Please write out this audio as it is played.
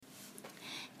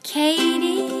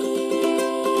Katie,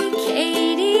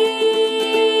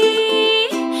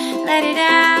 let it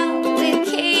out with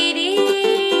Katie.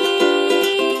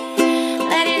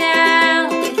 Let it out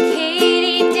with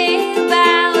Katie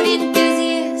Dalebout,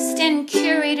 enthusiast and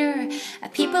curator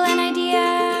of people and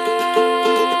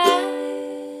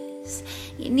ideas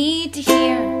you need to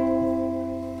hear.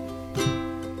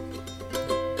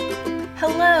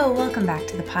 Hello, welcome back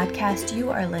to the podcast. You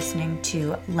are listening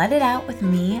to Let It Out with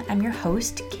me. I'm your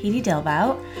host, Katie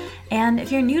Dalebout. And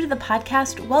if you're new to the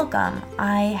podcast, welcome.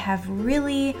 I have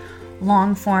really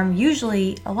long form,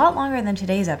 usually a lot longer than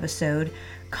today's episode,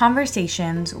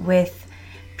 conversations with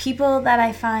people that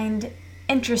I find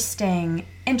interesting,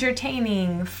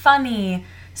 entertaining, funny,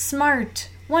 smart,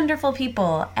 wonderful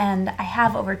people. And I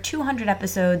have over 200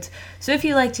 episodes. So if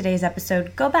you like today's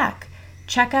episode, go back.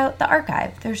 Check out the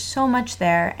archive. There's so much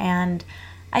there, and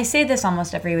I say this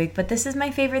almost every week, but this is my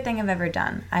favorite thing I've ever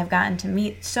done. I've gotten to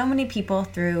meet so many people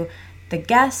through the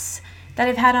guests that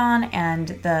I've had on and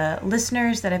the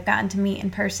listeners that I've gotten to meet in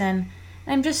person,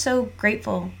 and I'm just so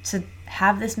grateful to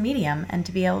have this medium and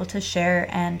to be able to share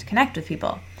and connect with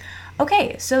people.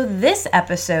 Okay, so this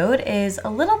episode is a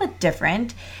little bit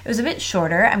different. It was a bit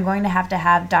shorter. I'm going to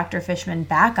have Dr. Fishman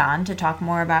back on to talk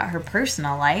more about her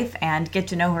personal life and get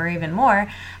to know her even more.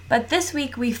 But this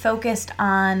week we focused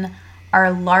on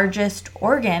our largest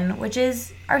organ, which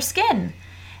is our skin.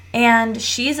 And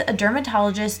she's a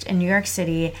dermatologist in New York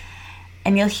City.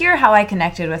 And you'll hear how I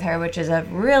connected with her, which is a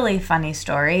really funny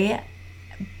story.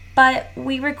 But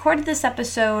we recorded this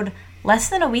episode less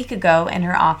than a week ago in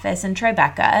her office in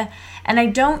Tribeca, and I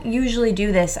don't usually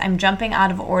do this. I'm jumping out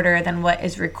of order than what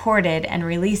is recorded and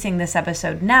releasing this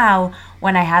episode now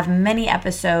when I have many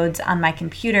episodes on my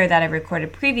computer that I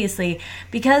recorded previously,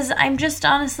 because I'm just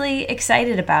honestly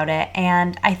excited about it,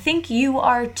 and I think you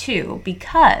are too,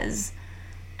 because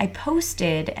I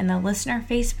posted in the listener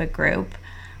Facebook group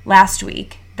last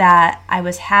week that I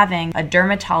was having a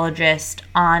dermatologist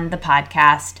on the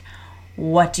podcast.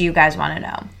 What do you guys want to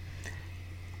know?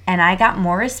 And I got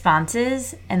more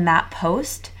responses in that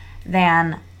post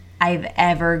than I've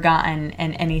ever gotten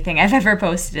in anything I've ever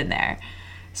posted in there.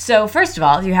 So first of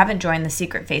all, if you haven't joined the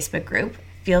secret Facebook group,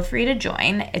 feel free to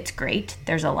join. It's great.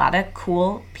 There's a lot of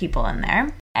cool people in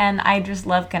there. And I just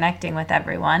love connecting with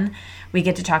everyone. We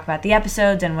get to talk about the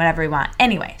episodes and whatever we want.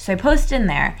 Anyway, so I posted in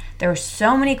there. There were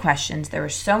so many questions. There were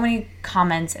so many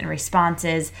comments and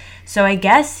responses. So I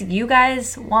guess you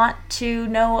guys want to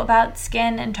know about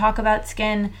skin and talk about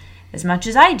skin as much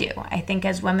as I do. I think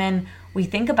as women, we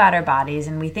think about our bodies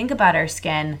and we think about our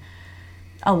skin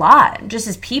a lot, just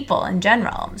as people in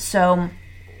general. So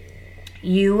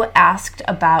you asked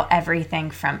about everything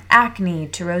from acne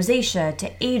to rosacea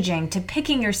to aging to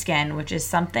picking your skin, which is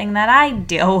something that I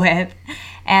deal with.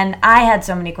 And I had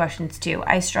so many questions too.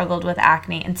 I struggled with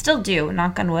acne and still do.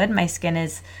 Knock on wood, my skin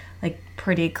is like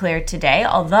pretty clear today.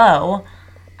 Although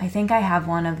I think I have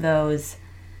one of those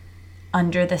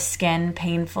under the skin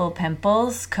painful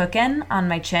pimples cooking on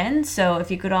my chin. So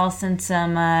if you could all send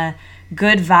some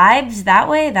good vibes that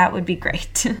way, that would be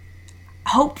great.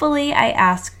 Hopefully I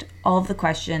asked all of the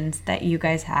questions that you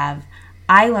guys have.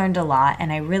 I learned a lot,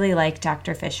 and I really like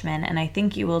Dr. Fishman, and I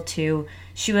think you will too.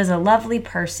 She was a lovely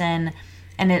person,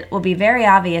 and it will be very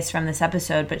obvious from this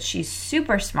episode, but she's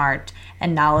super smart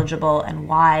and knowledgeable and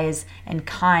wise and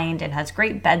kind and has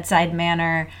great bedside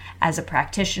manner as a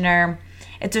practitioner.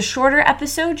 It's a shorter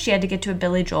episode. She had to get to a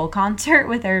Billy Joel concert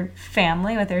with her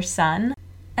family, with her son.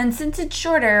 And since it's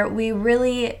shorter, we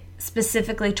really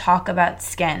specifically talk about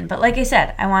skin. But like I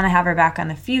said, I want to have her back on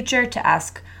the future to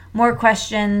ask more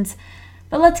questions.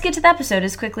 But let's get to the episode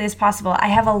as quickly as possible. I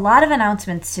have a lot of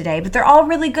announcements today, but they're all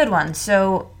really good ones,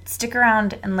 so stick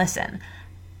around and listen.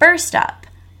 First up,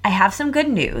 I have some good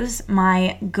news.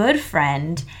 My good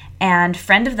friend and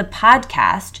friend of the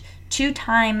podcast,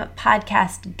 two-time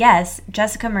podcast guest,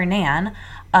 Jessica Murnan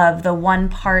of the One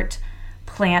Part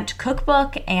Plant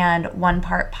Cookbook and One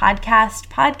Part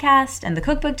podcast and the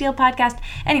Cookbook Deal podcast.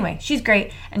 Anyway, she's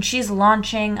great, and she's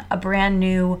launching a brand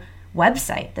new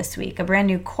website this week, a brand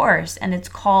new course, and it's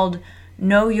called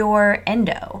Know Your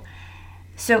Endo.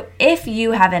 So if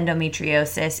you have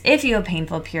endometriosis, if you have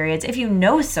painful periods, if you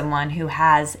know someone who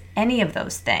has any of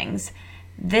those things,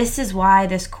 this is why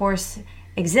this course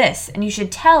exists. And you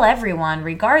should tell everyone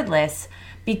regardless,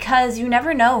 because you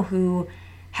never know who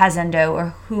has endo or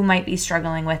who might be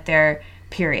struggling with their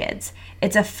periods.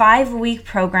 It's a 5-week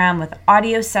program with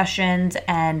audio sessions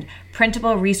and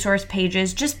printable resource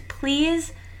pages. Just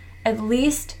please at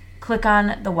least click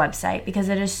on the website, because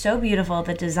it is so beautiful.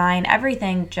 The design,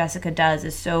 everything Jessica does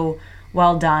is so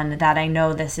well done that I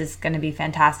know this is going to be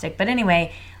fantastic. But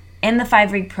anyway, in the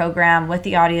 5-week program with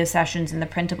the audio sessions and the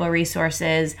printable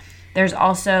resources. There's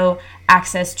also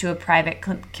access to a private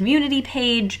community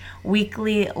page,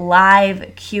 weekly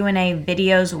live Q&A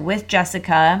videos with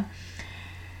Jessica.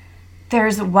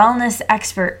 There's wellness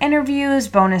expert interviews,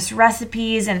 bonus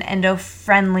recipes, and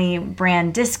endo-friendly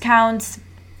brand discounts.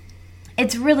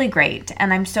 It's really great,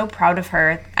 and I'm so proud of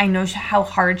her. I know how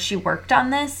hard she worked on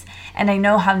this, and I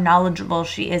know how knowledgeable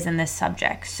she is in this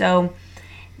subject. So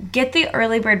get the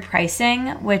early bird pricing,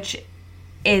 which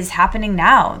is happening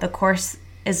now. The course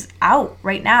is out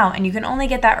right now, and you can only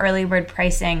get that early bird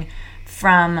pricing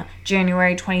from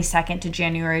January 22nd to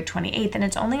January 28th, and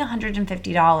it's only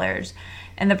 $150.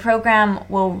 And the program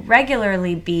will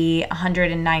regularly be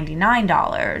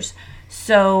 $199.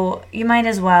 So you might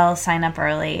as well sign up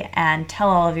early and tell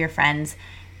all of your friends.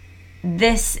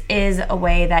 This is a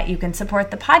way that you can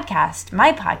support the podcast,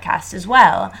 my podcast as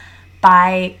well,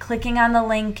 by clicking on the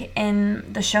link in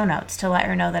the show notes to let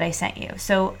her know that I sent you.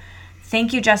 So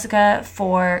thank you, Jessica,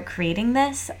 for creating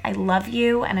this. I love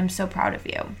you, and I'm so proud of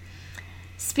you.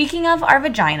 Speaking of our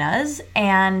vaginas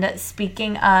and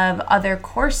speaking of other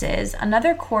courses,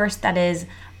 another course that is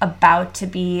about to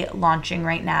be launching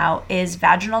right now is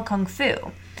Vaginal Kung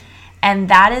Fu. And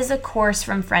that is a course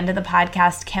from friend of the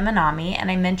podcast, Kim Anami.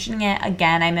 And I'm mentioning it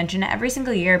again. I mention it every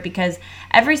single year because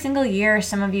every single year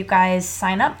some of you guys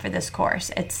sign up for this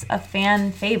course. It's a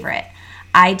fan favorite.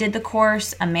 I did the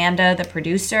course. Amanda, the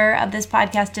producer of this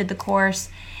podcast, did the course.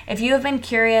 If you have been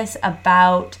curious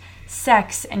about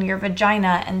sex and your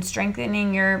vagina and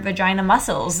strengthening your vagina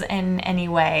muscles in any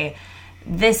way,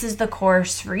 this is the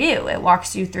course for you. It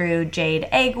walks you through jade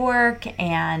egg work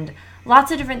and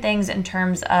lots of different things in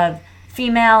terms of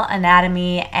female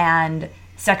anatomy and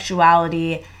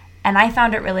sexuality, and I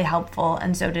found it really helpful,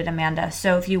 and so did Amanda.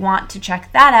 So if you want to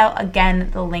check that out,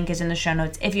 again, the link is in the show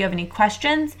notes. If you have any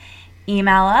questions,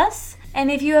 email us. And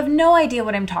if you have no idea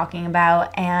what I'm talking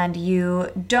about and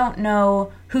you don't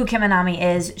know who Kim Anami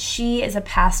is, she is a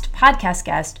past podcast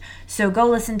guest. So go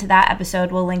listen to that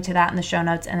episode. We'll link to that in the show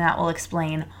notes, and that will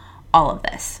explain all of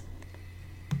this.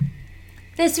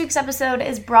 This week's episode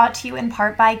is brought to you in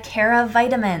part by Cara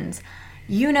Vitamins.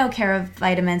 You know Cara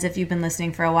Vitamins if you've been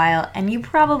listening for a while, and you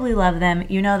probably love them.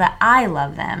 You know that I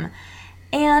love them.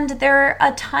 And they're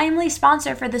a timely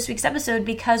sponsor for this week's episode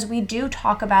because we do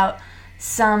talk about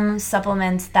some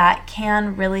supplements that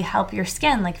can really help your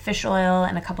skin, like fish oil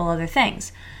and a couple other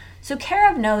things. So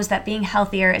Cara knows that being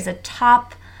healthier is a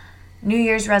top New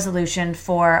Year's resolution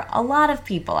for a lot of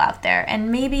people out there,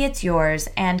 and maybe it's yours,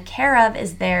 and Cara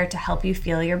is there to help you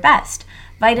feel your best.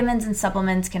 Vitamins and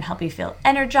supplements can help you feel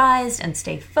energized and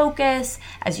stay focused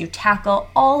as you tackle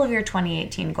all of your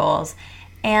 2018 goals.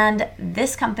 And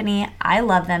this company, I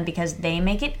love them because they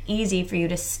make it easy for you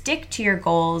to stick to your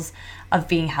goals of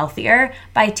being healthier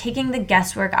by taking the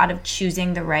guesswork out of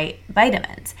choosing the right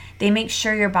vitamins. They make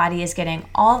sure your body is getting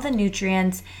all the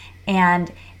nutrients,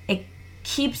 and it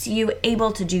keeps you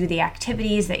able to do the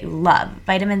activities that you love.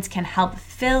 Vitamins can help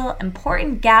fill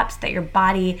important gaps that your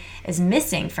body is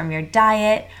missing from your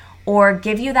diet or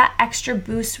give you that extra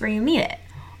boost where you need it.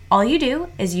 All you do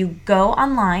is you go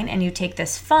online and you take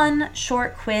this fun,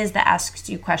 short quiz that asks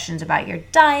you questions about your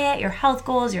diet, your health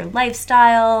goals, your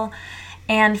lifestyle,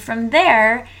 and from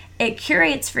there, it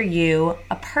curates for you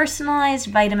a personalized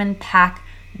vitamin pack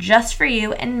just for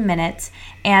you in minutes,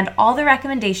 and all the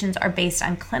recommendations are based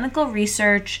on clinical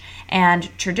research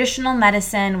and traditional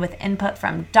medicine with input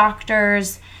from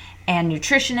doctors and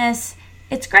nutritionists.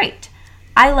 It's great.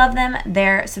 I love them.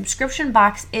 Their subscription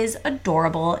box is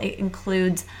adorable. It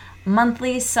includes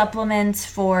monthly supplements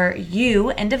for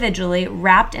you individually,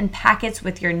 wrapped in packets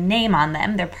with your name on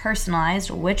them. They're personalized,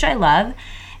 which I love,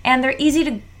 and they're easy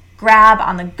to grab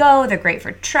on the go. They're great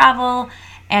for travel,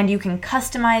 and you can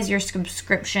customize your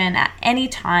subscription at any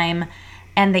time.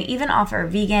 And they even offer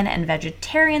vegan and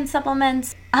vegetarian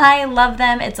supplements. I love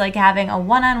them. It's like having a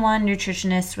one-on-one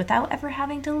nutritionist without ever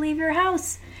having to leave your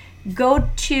house. Go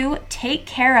to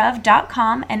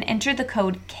takecareof.com and enter the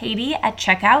code Katie at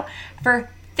checkout for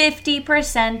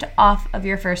 50% off of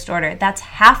your first order. That's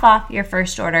half off your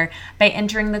first order by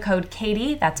entering the code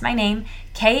Katie, that's my name,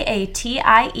 Katie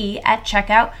at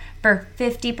checkout for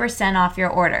 50% off your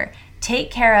order.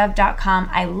 Takecareof.com.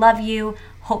 I love you.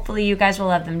 Hopefully you guys will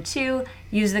love them too.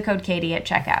 Use the code Katie at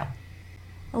checkout.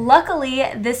 Luckily,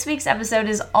 this week's episode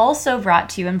is also brought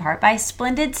to you in part by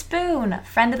Splendid Spoon,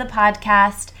 friend of the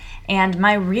podcast, And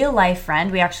my real life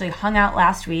friend, we actually hung out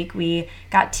last week. We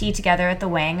got tea together at the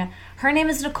Wing. Her name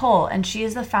is Nicole, and she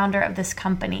is the founder of this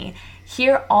company.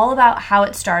 Hear all about how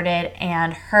it started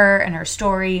and her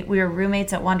story. We were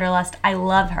roommates at Wanderlust. I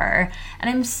love her, and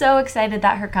I'm so excited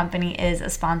that her company is a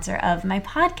sponsor of my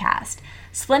podcast.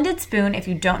 Splendid Spoon, if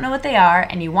you don't know what they are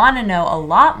and you want to know a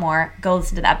lot more, go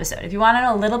listen to the episode. If you want to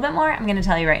know a little bit more, I'm going to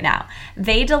tell you right now.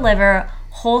 They deliver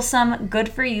wholesome,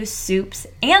 good-for-you soups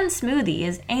and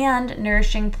smoothies and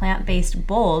nourishing plant-based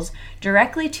bowls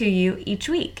directly to you each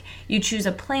week. You choose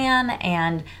a plan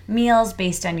and meals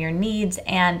based on your needs,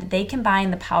 and they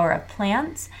combine the power of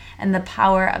plants and the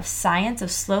power of science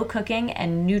of slow cooking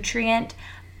and nutrient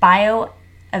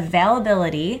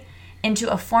bioavailability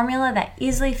into a formula that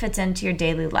easily fits into your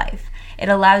daily life. It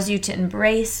allows you to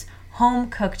embrace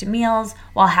home-cooked meals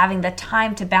while having the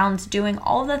time to balance doing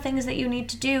all the things that you need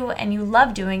to do and you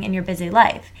love doing in your busy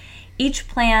life. Each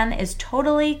plan is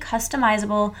totally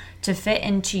customizable to fit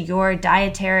into your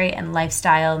dietary and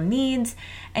lifestyle needs,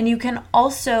 and you can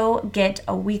also get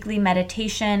a weekly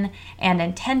meditation and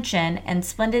intention and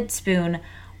Splendid Spoon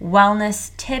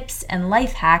wellness tips and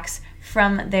life hacks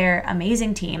from their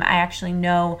amazing team. I actually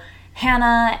know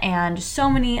Hannah and so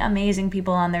many amazing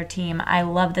people on their team. I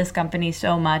love this company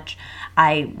so much.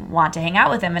 I want to hang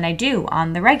out with them, and I do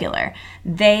on the regular.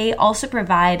 They also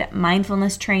provide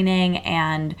mindfulness training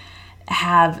and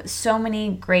have so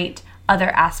many great other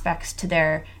aspects to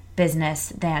their business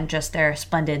than just their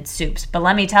splendid soups. But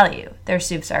let me tell you, their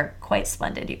soups are quite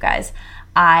splendid, you guys.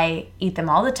 I eat them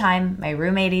all the time. My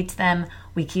roommate eats them.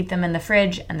 We keep them in the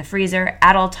fridge and the freezer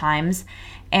at all times.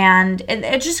 And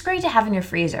it's just great to have in your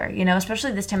freezer, you know,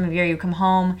 especially this time of year. You come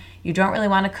home, you don't really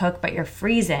want to cook, but you're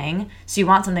freezing, so you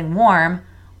want something warm.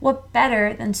 What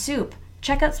better than soup?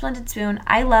 Check out Splendid Spoon.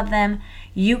 I love them.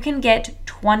 You can get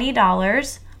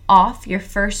 $20 off your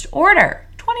first order.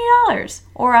 $20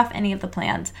 or off any of the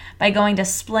plans by going to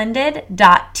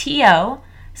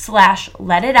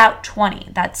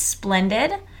splendid.to/letitout20. That's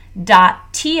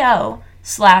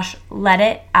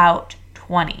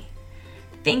splendid.to/letitout20.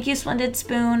 Thank you, Splendid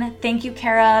Spoon. Thank you,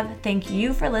 Care of. Thank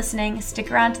you for listening.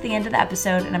 Stick around to the end of the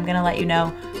episode, and I'm going to let you know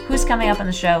who's coming up on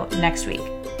the show next week.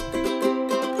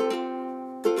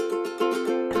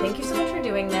 Thank you so much for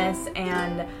doing this,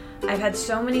 and I've had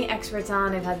so many experts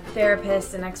on. I've had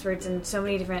therapists and experts in so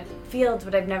many different fields,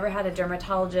 but I've never had a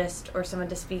dermatologist or someone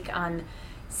to speak on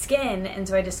skin, and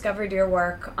so I discovered your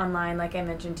work online, like I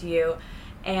mentioned to you,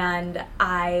 and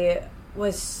I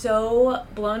was so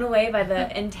blown away by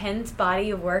the intense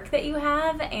body of work that you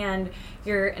have and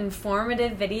your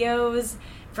informative videos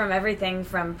from everything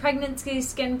from pregnancy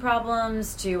skin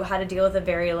problems to how to deal with a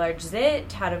very large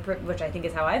zit, which I think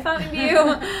is how I found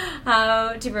you,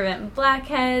 how to prevent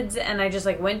blackheads, and I just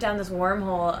went down this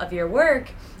wormhole of your work.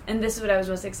 And this is what I was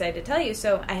most excited to tell you.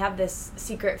 So I have this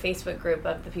secret Facebook group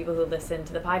of the people who listen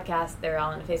to the podcast. They're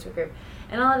all in a Facebook group.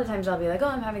 And a lot of times I'll be like, oh,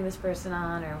 I'm having this person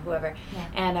on or whoever. Yeah.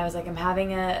 And I was like, I'm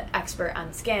having an expert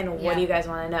on skin. What do you guys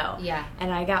want to know? Yeah.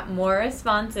 And I got more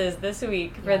responses this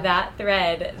week for that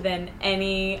thread than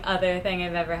any other thing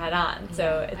I've ever had on. Yeah.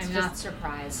 So I'm not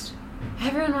surprised.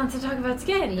 Everyone wants to talk about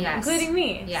skin, including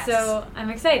me. Yes. So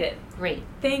I'm excited. Great.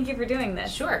 Thank you for doing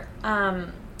this. Sure.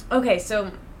 Okay,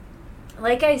 so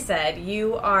like I said,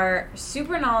 you are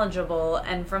super knowledgeable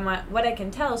and from what I can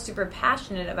tell, super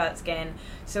passionate about skin.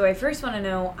 So I first want to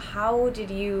know, how did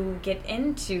you get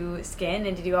into skin,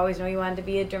 and did you always know you wanted to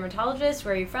be a dermatologist?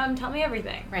 Where are you from? Tell me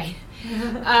everything. Right.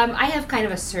 I have kind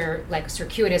of a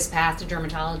circuitous path to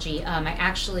dermatology. I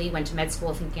actually went to med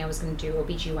school thinking I was going to do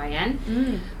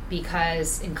OBGYN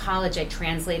because in college I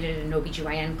translated an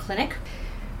OBGYN clinic.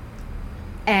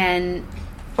 And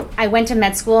I went to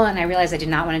med school and I realized I did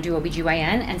not want to do OBGYN,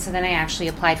 and so then I actually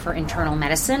applied for internal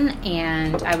medicine,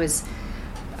 and I was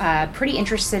pretty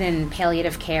interested in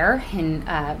palliative care in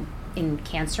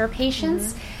cancer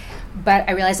patients, but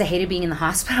I realized I hated being in the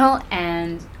hospital,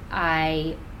 and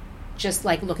I just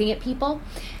like looking at people,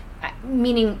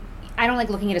 meaning I don't like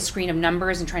looking at a screen of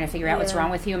numbers and trying to figure out what's wrong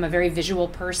with you. I'm a very visual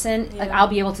person. Yeah. Like I'll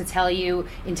be able to tell you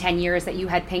in 10 years that you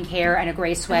had pink hair and a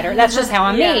gray sweater. That's just how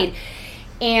I'm made.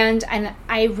 And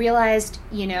I realized,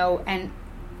 and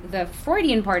the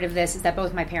Freudian part of this is that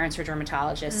both my parents were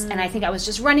dermatologists. And I think I was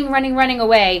just running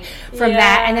away from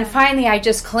that. And then finally I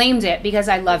just claimed it because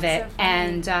I love it. So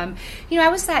and, I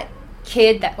was that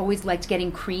kid that always liked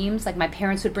getting creams. Like my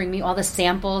parents would bring me all the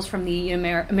samples from the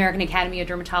American Academy of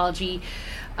Dermatology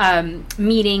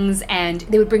meetings, and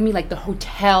they would bring me like the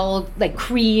hotel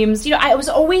creams. I was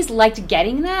always liked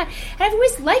getting that, and I've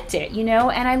always liked it,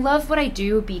 and I love what I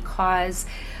do because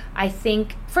I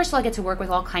think, first of all, I get to work with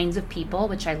all kinds of people,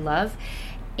 which I love,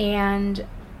 and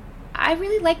I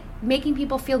really like making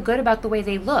people feel good about the way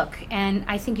they look. And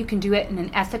I think you can do it in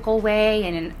an ethical way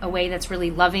and in a way that's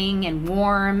really loving and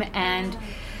warm. And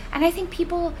I think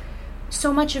people,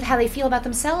 so much of how they feel about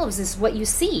themselves is what you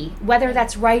see, whether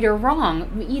that's right or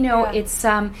wrong. It's,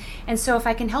 and so if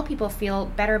I can help people feel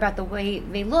better about the way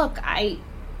they look, I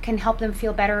can help them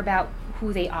feel better about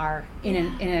who they are in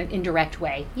an indirect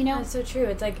way, That's so true.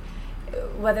 It's like,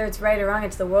 whether it's right or wrong,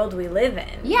 it's the world we live in.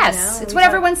 Yes, it's what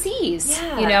everyone sees.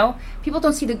 People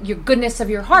don't see your goodness of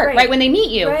your heart right when they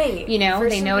meet you. Right.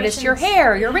 They notice your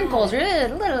hair, your wrinkles, or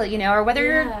or whether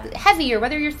you're heavy or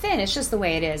whether you're thin. It's just the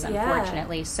way it is,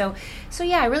 unfortunately. So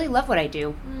I really love what I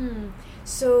do.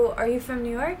 So, are you from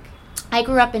New York? I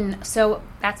grew up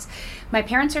my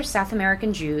parents are South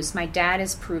American Jews. My dad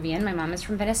is Peruvian. My mom is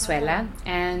from Venezuela.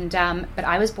 And but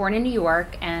I was born in New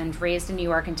York and raised in New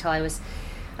York until I was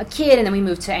a kid, and then we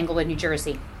moved to Englewood, New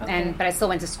Jersey. But I still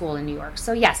went to school in New York.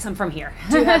 So yes, I'm from here.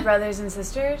 Do you have brothers and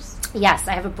sisters? Yes,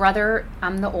 I have a brother.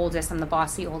 I'm the oldest. I'm the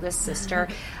bossy oldest sister.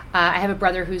 I have a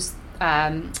brother who's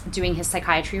doing his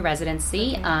psychiatry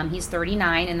residency. He's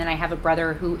 39, and then I have a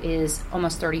brother who is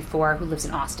almost 34 who lives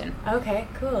in Austin. Okay,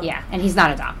 cool. Yeah, and he's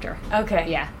not a doctor.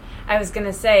 Okay. Yeah. I was going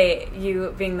to say,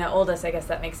 you being the oldest, I guess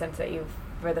that makes sense that you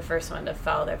were the first one to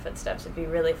follow their footsteps. It'd be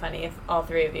really funny if all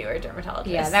three of you were dermatologists.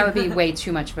 Yeah, that would be way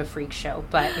too much of a freak show,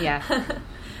 but yeah.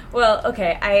 Well,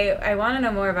 okay, I want to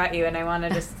know more about you, and I want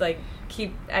to just, I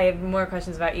have more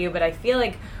questions about you, but I feel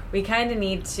like we kind of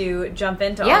need to jump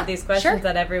into all of these questions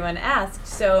that everyone asked.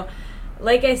 So,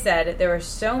 like I said, there were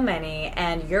so many,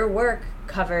 and your work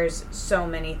covers so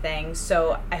many things.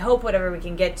 So I hope whatever we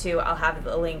can get to, I'll have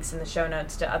the links in the show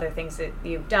notes to other things that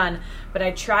you've done. But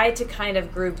I tried to kind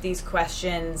of group these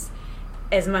questions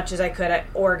as much as I could. I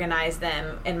organize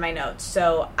them in my notes.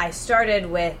 So I started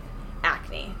with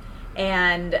acne,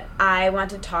 and I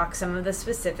want to talk some of the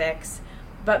specifics.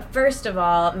 But first of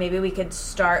all, maybe we could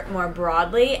start more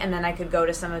broadly, and then I could go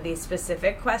to some of these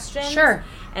specific questions. Sure.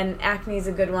 And acne is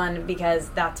a good one because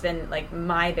that's been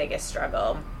my biggest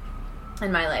struggle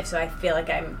in my life. So I feel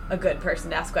like I'm a good person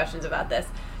to ask questions about this.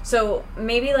 So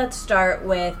maybe let's start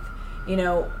with,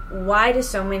 why do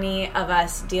so many of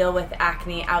us deal with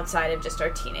acne outside of just our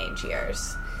teenage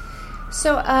years?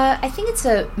 So I think it's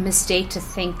a mistake to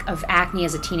think of acne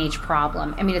as a teenage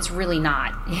problem. I mean, it's really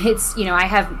not. It's, I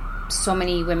have so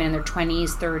many women in their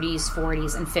 20s, 30s,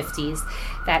 40s, and 50s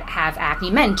that have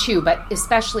acne. Men too, but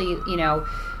especially,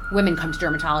 women come to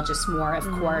dermatologists more, of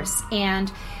course. And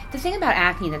the thing about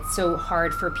acne that's so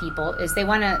hard for people is they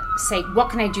want to say, what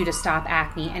can I do to stop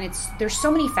acne? And there's so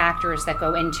many factors that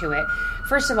go into it.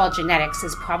 First of all, genetics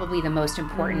is probably the most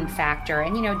important factor.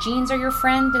 And, genes are your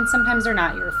friend, and sometimes they're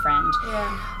not your friend.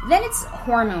 Yeah. Then it's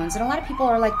hormones. And a lot of people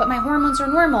are like, but my hormones are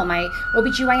normal. My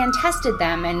OBGYN tested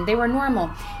them, and they were normal.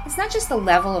 It's not just the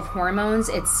level of hormones.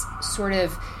 It's sort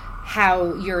of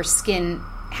how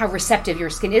receptive your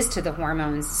skin is to the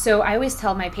hormones. So I always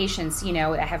tell my patients,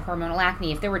 that have hormonal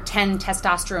acne, if there were 10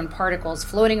 testosterone particles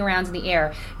floating around in the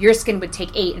air, your skin would take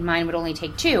 8 and mine would only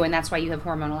take 2, and that's why you have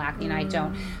hormonal acne and I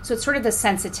don't. So it's sort of the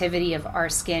sensitivity of our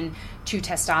skin to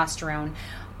testosterone.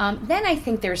 Then I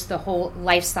think there's the whole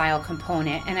lifestyle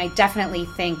component, and I definitely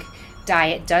think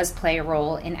diet does play a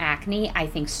role in acne. I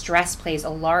think stress plays a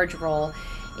large role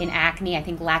in acne. I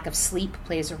think lack of sleep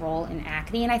plays a role in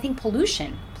acne, and I think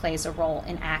pollution plays a role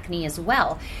in acne as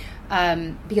well,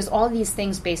 because all of these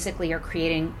things basically are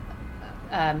creating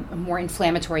more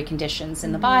inflammatory conditions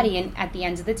in the body, and at the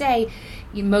end of the day,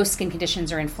 most skin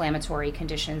conditions are inflammatory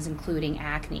conditions, including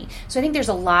acne. So I think there's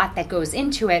a lot that goes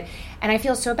into it, and I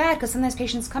feel so bad because sometimes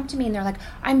patients come to me and they're like,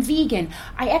 I'm vegan,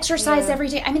 I exercise every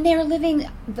day. I mean, they're living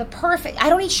the perfect, I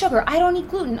don't eat sugar, I don't eat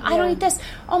gluten, I don't eat this.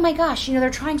 Oh my gosh, they're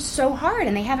trying so hard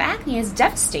and they have acne. It's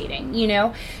devastating,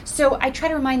 So I try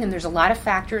to remind them there's a lot of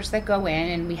factors that go in,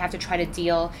 and we have to try to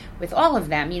deal with all of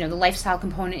them. The lifestyle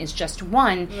component is just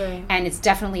one, and it's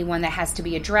definitely one that has to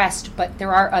be addressed, but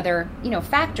there are other,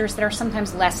 factors that are sometimes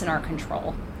less in our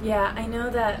control. Yeah, I know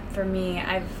that for me,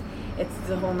 it's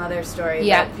a whole nother story.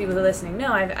 Yeah. But people who are listening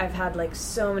know I've had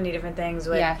so many different things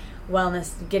with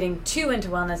wellness, getting too into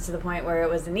wellness to the point where it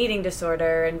was an eating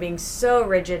disorder and being so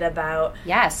rigid about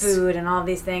food and all of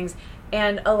these things.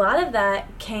 And a lot of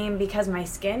that came because my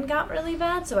skin got really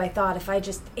bad, so I thought if I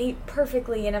just ate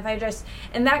perfectly and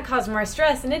and that caused more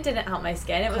stress, and it didn't help my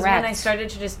skin. It was when I started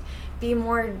to just be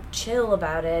more chill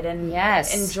about it and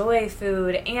enjoy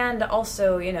food, and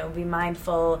also, be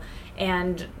mindful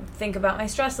and think about my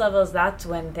stress levels. That's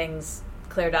when things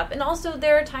cleared up. And also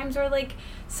there are times where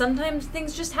sometimes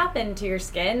things just happen to your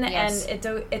skin, and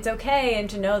it's okay, and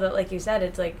to know that, like you said,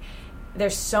 it's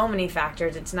there's so many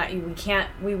factors. It's not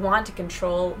we want to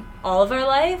control all of our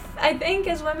life, I think,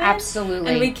 as women.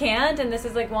 Absolutely. And we can't, and this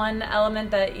is like one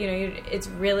element that, it's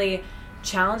really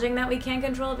challenging that we can't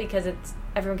control because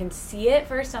everyone can see it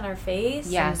first on our face.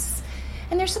 Yes.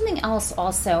 And there's something else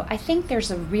also. I think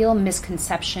there's a real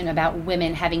misconception about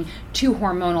women having two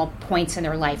hormonal points in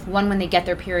their life, one when they get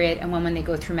their period and one when they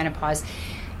go through menopause.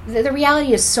 The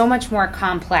reality is so much more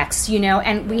complex,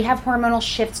 and we have hormonal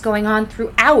shifts going on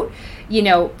throughout,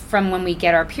 from when we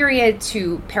get our period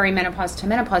to perimenopause to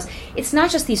menopause. It's not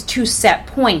just these two set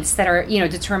points that are,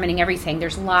 determining everything.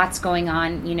 There's lots going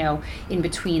on, in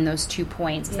between those 2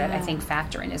 points that I think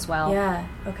factor in as well. Yeah.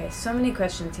 Okay. So many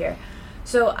questions here.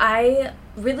 So I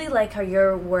really like how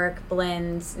your work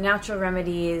blends natural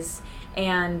remedies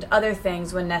and other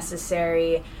things when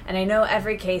necessary. And I know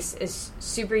every case is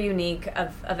super unique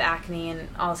of acne and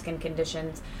all skin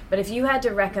conditions. But if you had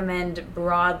to recommend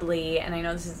broadly, and I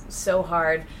know this is so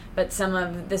hard, but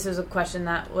this was a question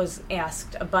that was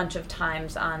asked a bunch of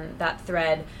times on that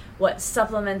thread, what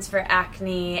supplements for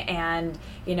acne and,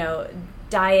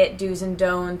 diet do's and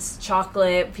don'ts,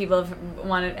 chocolate, people have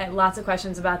wanted lots of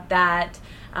questions about that.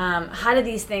 How do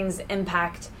these things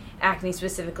impact acne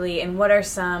specifically, and what are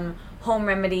some home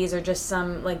remedies or just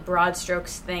some like broad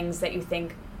strokes things that you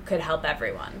think could help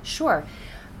everyone? Sure.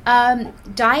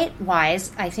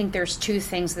 Diet-wise, I think there's two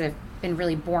things that have been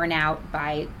really borne out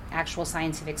by actual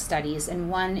scientific studies, and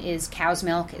one is cow's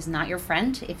milk is not your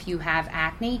friend if you have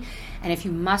acne, and if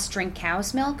you must drink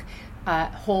cow's milk,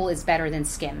 whole is better than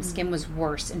skim. Mm-hmm. Skim was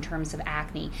worse in terms of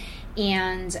acne.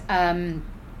 And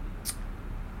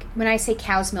when I say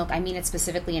cow's milk, I mean it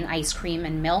specifically in ice cream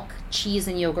and milk. Cheese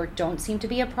and yogurt don't seem to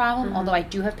be a problem, although I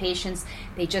do have patients,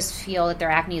 they just feel that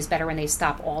their acne is better when they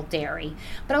stop all dairy.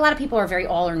 But a lot of people are very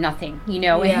all or nothing,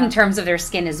 in terms of their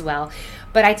skin as well.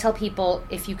 But I tell people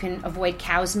if you can avoid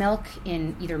cow's milk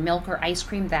in either milk or ice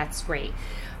cream, that's great.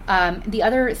 The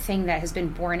other thing that has been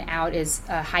borne out is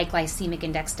a high glycemic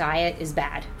index diet is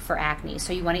bad for acne.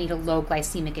 So you want to eat a low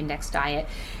glycemic index diet.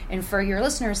 And for your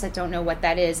listeners that don't know what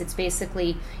that is, it's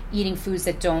basically eating foods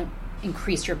that don't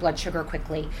increase your blood sugar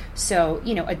quickly. So,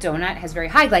 a donut has very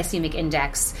high glycemic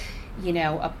index.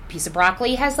 A piece of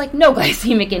broccoli has like no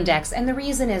glycemic index. And the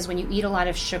reason is when you eat a lot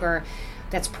of sugar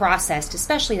that's processed,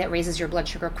 especially that raises your blood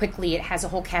sugar quickly, it has a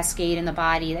whole cascade in the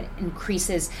body that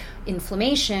increases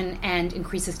inflammation and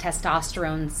increases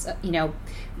testosterone,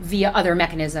 via other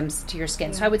mechanisms to your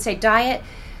skin. Yeah. So I would say diet,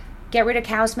 get rid of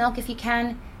cow's milk if you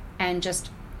can, and just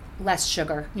less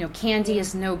sugar. Candy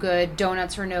is no good,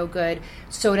 donuts are no good,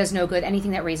 soda's no good,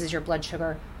 anything that raises your blood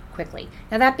sugar quickly.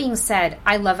 Now that being said,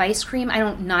 I love ice cream. I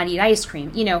don't not eat ice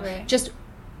cream. Just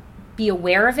be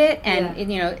aware of it, and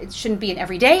it shouldn't be an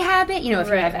everyday habit, if you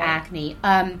have acne.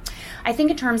 I think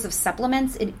in terms of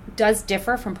supplements, it does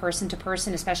differ from person to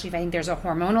person, especially if I think there's a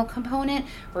hormonal component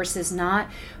versus not.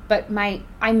 But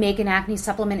I make an acne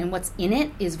supplement, and what's in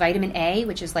it is vitamin A,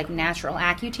 which is like natural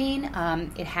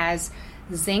Accutane. It has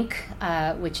zinc,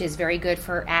 which is very good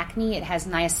for acne. It has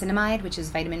niacinamide, which is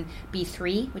vitamin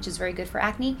B3, which is very good for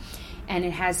acne. And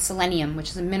it has selenium, which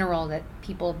is a mineral that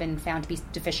people have been found to be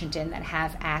deficient in that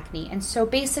have acne. And so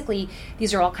basically,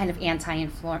 these are all kind of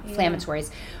anti-inflammatories.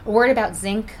 A word about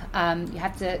zinc, you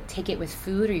have to take it with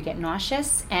food or you get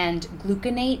nauseous. And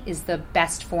gluconate is the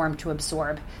best form to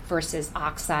absorb versus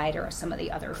oxide or some of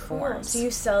the other forms. Do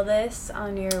you sell this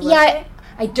on your website? Yeah,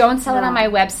 I don't sell it on my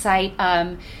website.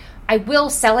 I will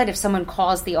sell it if someone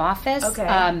calls the office.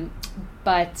 Okay.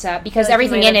 But because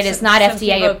everything in it is not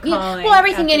FDA.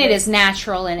 Everything in it is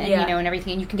natural and and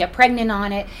everything, and you can get pregnant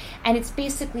on it. And it's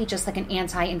basically just like an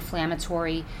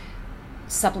anti-inflammatory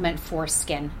supplement for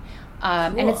skin.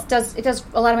 And it does.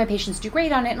 A lot of my patients do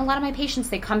great on it, and a lot of my patients,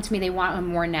 they come to me, they want a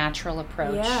more natural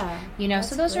approach. Yeah,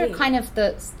 so those are kind of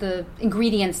the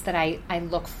ingredients that I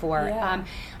look for. Yeah.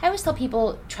 I always tell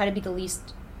people, try to be the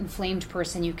least inflamed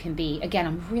person you can be. Again,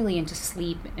 I'm really into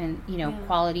sleep and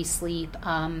quality sleep.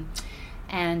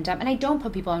 And I don't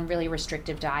put people on really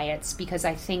restrictive diets because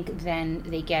I think then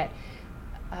they get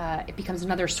it becomes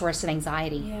another source of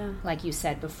anxiety, like you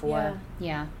said before.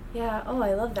 Yeah. Oh,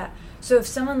 I love that. So if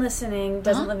someone listening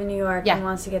doesn't live in New York and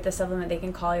wants to get the supplement, they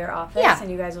can call your office and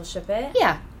you guys will ship it?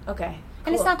 Yeah. Okay. Cool.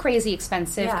 And it's not crazy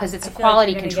expensive because it's a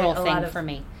quality control thing for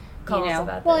me.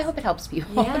 About well, this. I hope it helps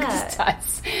people. Yeah. It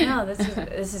does. No,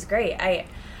 this is great.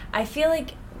 I feel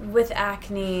like with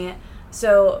acne.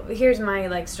 So here's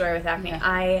my story with acne.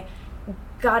 I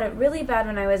got it really bad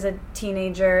when I was a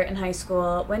teenager in high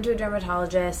school, went to a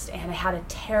dermatologist, and I had a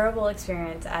terrible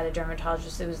experience at a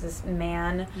dermatologist. It was this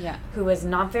man who was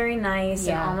not very nice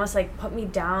and almost like put me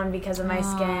down because of my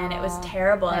skin. It was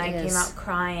terrible, and I came out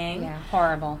crying. Yeah,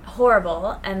 horrible.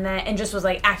 And just was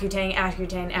like Accutane,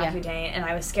 and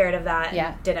I was scared of that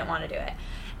and didn't want to do it.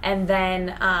 And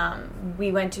then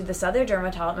we went to this other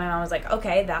dermatologist. My mom was like,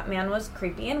 okay, that man was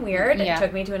creepy and weird. Yeah.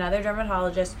 Took me to another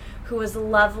dermatologist who was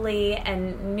lovely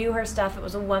and knew her stuff. It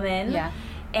was a woman. Yeah.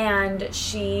 And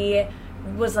she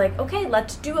was like, okay,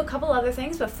 let's do a couple other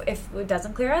things, but if it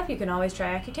doesn't clear up, you can always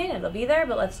try Accutane. It'll be there,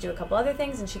 but let's do a couple other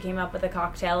things. And she came up with a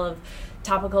cocktail of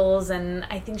topicals, and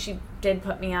I think she did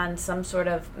put me on some sort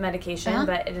of medication,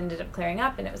 but it ended up clearing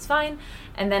up, and it was fine.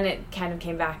 And then it kind of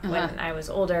came back when I was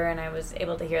older, and I was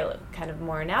able to heal it kind of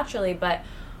more naturally. But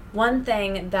one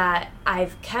thing that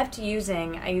I've kept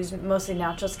using, I use mostly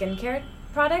natural skincare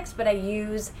products, but I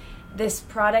use this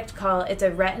product it's a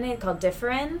retin-A called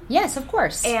Differin. Yes, of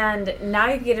course. And now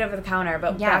you can get it over the counter,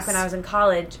 but back when I was in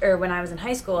college, or when I was in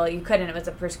high school, you couldn't. It was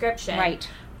a prescription. Right.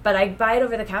 But I buy it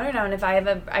over the counter now, and if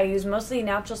I use mostly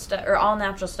natural stuff, or all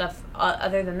natural stuff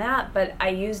other than that, but I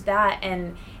use that,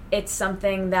 and it's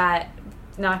something that,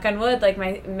 knock on wood, like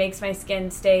makes my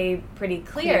skin stay pretty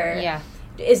clear. Yeah.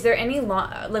 Is there any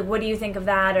what do you think of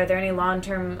that? Are there any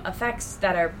long-term effects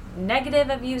that are negative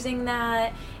of using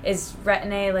that? Is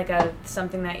retin-A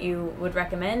something that you would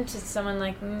recommend to someone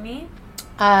like me?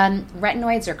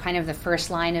 Retinoids are kind of the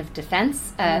first line of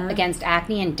defense against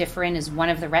acne, and Differin is one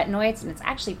of the retinoids, and it's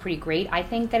actually pretty great. I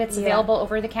think that it's available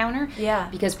over the counter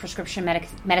because prescription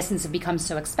medicines have become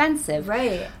so expensive.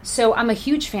 Right. So I'm a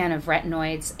huge fan of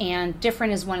retinoids, and Differin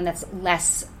is one that's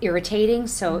less irritating,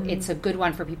 so it's a good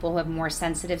one for people who have more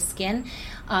sensitive skin.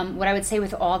 What I would say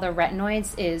with all the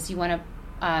retinoids is you want to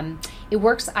it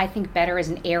works, I think, better as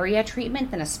an area treatment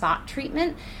than a spot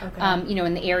treatment. Okay.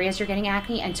 In the areas you're getting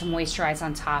acne, and to moisturize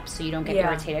on top so you don't get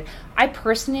irritated. I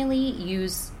personally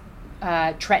use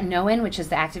tretinoin, which is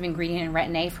the active ingredient in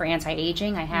retin-A for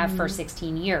anti-aging. I have for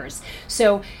 16 years.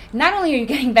 So not only are you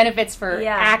getting benefits for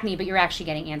acne, but you're actually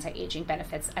getting anti-aging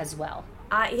benefits as well.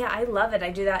 I love it. I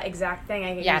do that exact thing.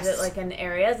 I use it in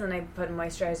areas, and I put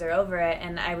moisturizer over it,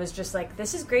 and I was just like,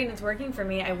 this is great and it's working for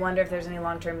me. I wonder if there's any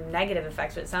long-term negative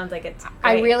effects, but it sounds like it's great.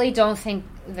 I really don't think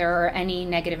there are any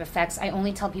negative effects. I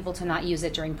only tell people to not use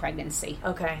it during pregnancy.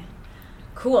 Okay.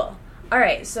 Cool. All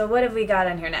right, so what have we got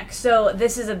on here next? So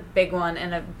this is a big one,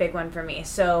 and a big one for me.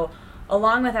 So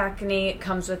along with acne, it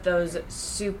comes with those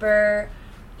super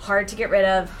hard to get rid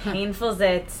of, painful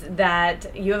zits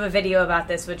that you have a video about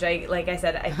this, which like I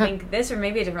said, I think this, or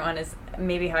maybe a different one, is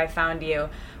maybe how I found you.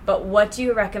 But what do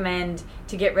you recommend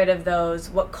to get rid of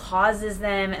those? What causes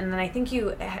them? And then I think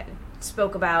you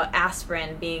spoke about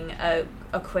aspirin being a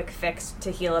quick fix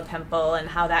to heal a pimple, and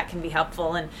how that can be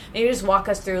helpful. And maybe just walk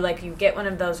us through, you get one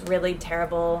of those really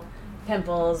terrible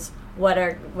pimples, what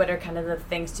are kind of the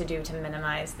things to do to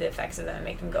minimize the effects of them and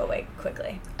make them go away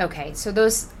quickly? Okay, so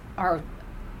those are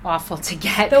awful to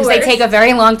get because they take a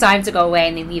very long time to go away,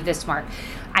 and they leave this mark.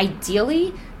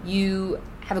 Ideally, you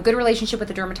have a good relationship with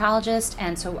the dermatologist,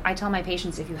 and so I tell my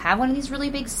patients, if you have one of these really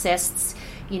big cysts,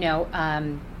 you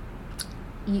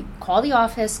call the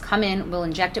office, come in, we'll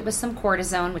inject it with some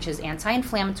cortisone, which is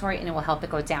anti-inflammatory, and it will help it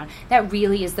go down. That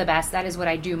really is the best. That is what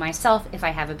I do myself if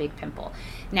I have a big pimple.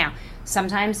 Now,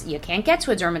 sometimes you can't get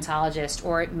to a dermatologist,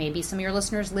 or maybe some of your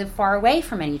listeners live far away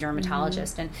from any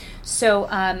dermatologist. And so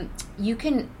you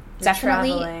can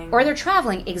or they're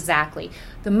traveling, exactly.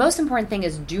 The most important thing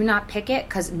is do not pick it,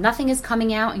 because nothing is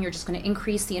coming out, and you're just going to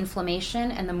increase the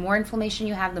inflammation, and the more inflammation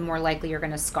you have, the more likely you're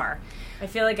going to scar. I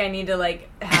feel like I need to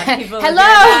have people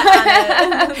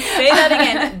hello say that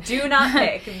again. Do not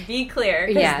pick. Be clear,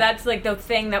 because that's the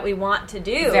thing that we want to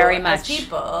do very much as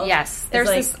people. Yes, there's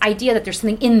this idea that there's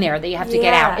something in there that you have to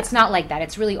get out. It's not like that.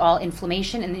 It's really all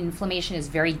inflammation, and the inflammation is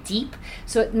very deep.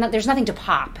 So there's nothing to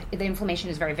pop. The inflammation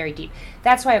is very, very deep.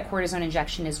 That's why a cortisone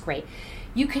injection is great.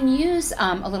 You can use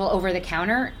a little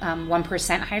over-the-counter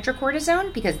 1%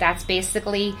 hydrocortisone, because that's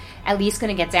basically at least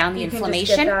going to get down the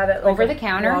inflammation. Can just get that at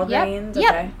over-the-counter. Walgreens? Yep.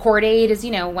 Okay. Cordaid is,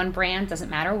 one brand. Doesn't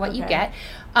matter what you get.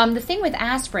 The thing with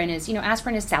aspirin is,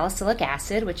 aspirin is salicylic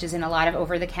acid, which is in a lot of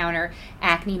over-the-counter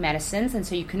acne medicines. And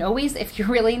so you can always, if you're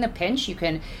really in a pinch, you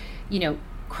can,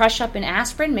 crush up an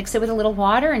aspirin, mix it with a little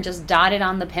water, and just dot it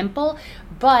on the pimple.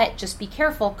 But just be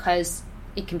careful, because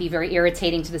it can be very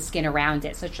irritating to the skin around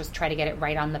it. So just try to get it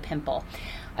right on the pimple.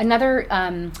 Another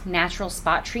natural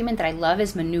spot treatment that I love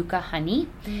is Manuka honey.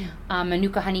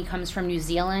 Manuka honey comes from New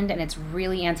Zealand, and it's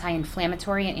really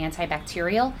anti-inflammatory and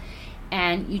antibacterial.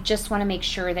 And you just want to make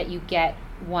sure that you get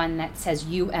one that says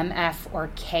UMF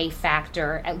or K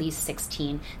factor at least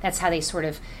 16. That's how they sort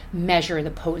of measure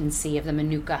the potency of the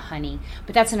Manuka honey.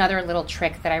 But that's another little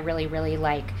trick that I really, really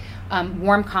like.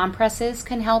 Warm compresses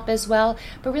can help as well.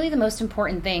 But really the most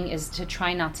important thing is to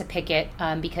try not to pick it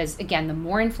because, again, the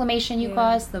more inflammation you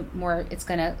cause, the more it's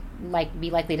going to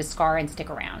be likely to scar and stick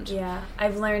around. Yeah,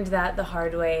 I've learned that the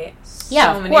hard way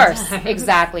of course. Times.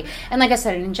 Exactly. And like I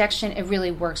said, an injection, it really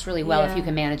works really well if you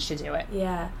can manage to do it.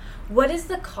 Yeah. What is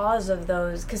the cause of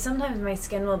those? Because sometimes my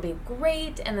skin will be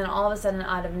great, and then all of a sudden,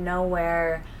 out of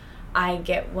nowhere, I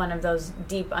get one of those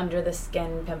deep under the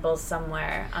skin pimples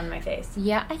somewhere on my face.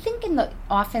 Yeah, I think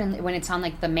often when it's on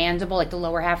like the mandible, like the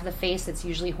lower half of the face, it's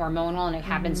usually hormonal, and it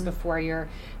happens before your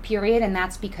period, and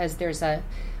that's because there's a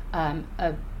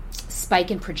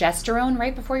spike in progesterone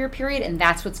right before your period, and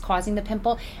that's what's causing the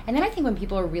pimple. And then I think when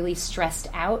people are really stressed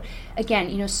out,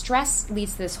 again, stress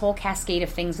leads to this whole cascade of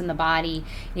things in the body.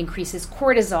 It increases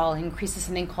cortisol, it increases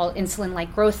something called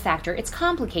insulin-like growth factor. It's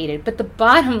complicated, but the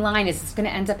bottom line is it's going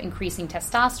to end up increasing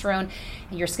testosterone,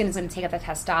 and your skin is going to take up the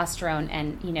testosterone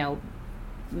and,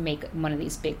 make one of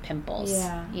these big pimples.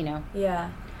 Yeah.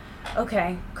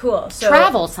 Okay, cool. So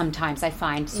travel sometimes I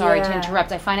find, sorry to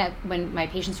interrupt, I find it when my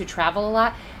patients who travel a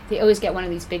lot, they always get one of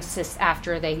these big cysts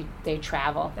after they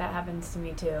travel. That happens to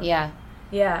me too.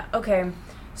 Yeah, okay.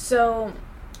 So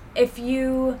if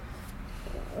you,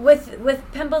 with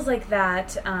pimples like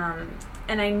that,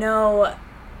 and I know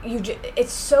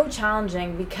it's so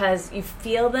challenging because you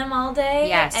feel them all day.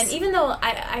 Yes. And even though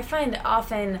I find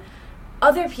often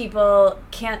other people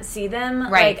can't see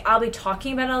them. Right. Like, I'll be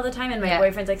talking about it all the time, and my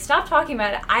boyfriend's like, stop talking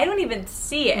about it. I don't even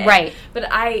see it. Right. But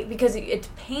because it's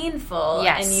painful.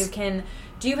 Yes. And you can...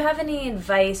 Do you have any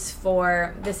advice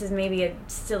for... This is maybe a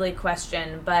silly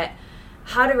question, but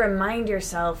how to remind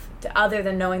yourself, other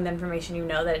than knowing the information you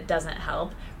know that it doesn't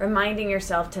help, reminding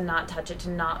yourself to not touch it,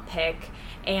 to not pick,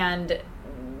 and...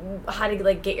 how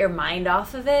to, get your mind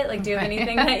off of it? Do you have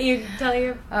anything that you tell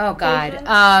your Oh, God.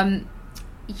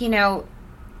 patients?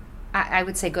 I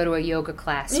would say go to a yoga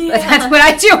class. But that's what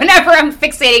I do whenever I'm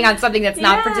fixating on something that's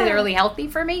not particularly healthy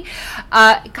for me.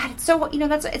 God, it's so,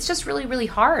 it's just really, really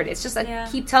hard. It's just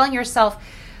keep telling yourself,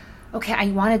 okay, I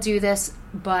want to do this,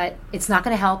 but it's not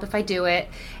going to help if I do it.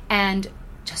 And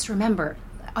just remember,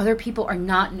 other people are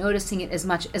not noticing it as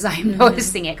much as I'm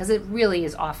noticing it, because it really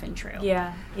is often true.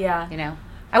 Yeah.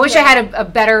 I wish I had a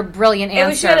better, brilliant answer. I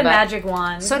wish you had a magic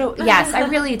wand. Yes, I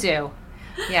really do.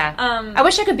 Yeah. I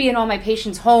wish I could be in all my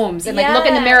patients' homes and look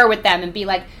in the mirror with them and be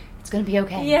like, it's going to be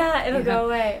okay. Yeah, it'll go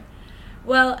away.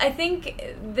 Well, I think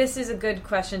this is a good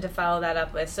question to follow that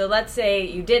up with. So let's say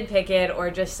you did pick it,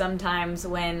 or just sometimes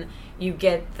when you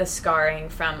get the scarring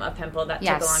from a pimple that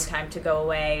took a long time to go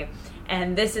away.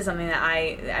 And this is something that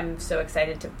I'm so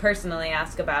excited to personally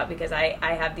ask about, because I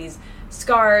have these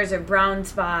scars or brown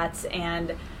spots,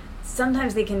 and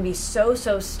sometimes they can be so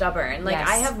stubborn.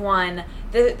 I have one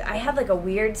that I had a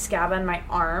weird scab on my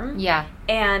arm. Yeah.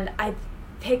 And I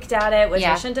picked at it, which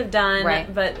I shouldn't have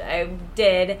done, but I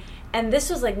did. And this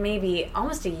was like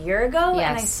almost a year ago,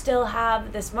 and I still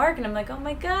have this mark, and I'm like, oh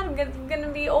my God, I'm going to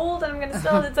be old, and I'm going to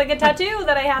still, it's like a tattoo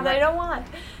that I have that I don't want.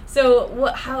 So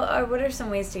what are some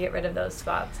ways to get rid of those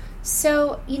spots?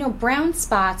 So, brown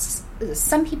spots,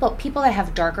 some people that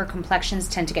have darker complexions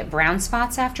tend to get brown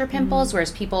spots after pimples,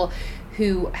 whereas people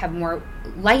who have more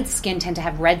light skin tend to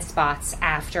have red spots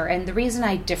after. And the reason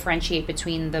I differentiate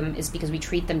between them is because we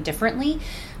treat them differently.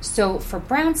 So for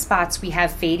brown spots, we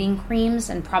have fading creams,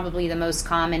 and probably the most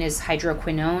common is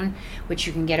hydroquinone, which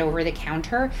you can get over the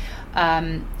counter.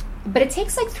 But it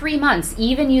takes 3 months,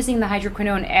 even using the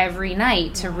hydroquinone every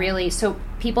night, to really... So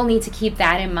people need to keep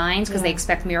that in mind, because they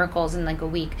expect miracles in a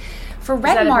week. For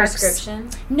red marks, prescription?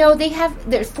 No, they have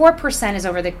 4% is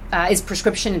over the is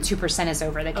prescription, and 2% is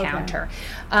over the counter.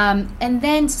 And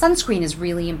then sunscreen is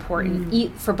really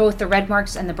important for both the red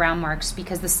marks and the brown marks,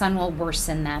 because the sun will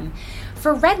worsen them.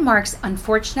 For red marks,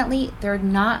 unfortunately, they're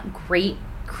not great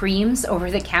creams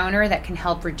over the counter that can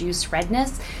help reduce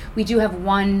redness. We do have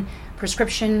one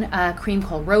prescription cream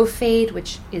called Rhofade,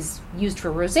 which is used for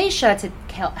rosacea to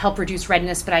help reduce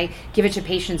redness, but I give it to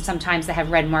patients sometimes that have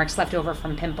red marks left over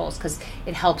from pimples, because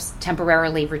it helps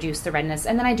temporarily reduce the redness.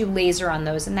 And then I do laser on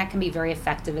those, and that can be very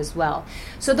effective as well.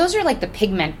 So those are the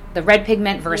pigment, the red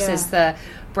pigment versus the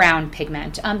brown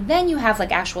pigment. Then you have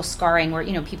actual scarring, where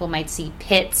people might see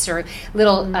pits or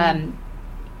little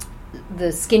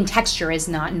the skin texture is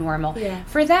not normal.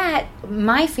 For that,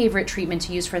 my favorite treatment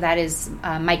to use for that is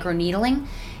microneedling.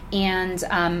 And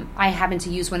I happen to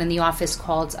use one in the office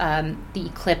called the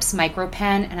Eclipse Micro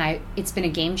Pen, and it's been a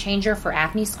game changer for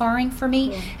acne scarring for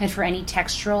me and for any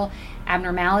textural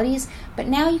abnormalities. But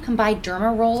now you can buy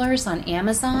derma rollers on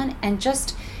Amazon, and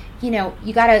just, you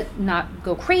got to not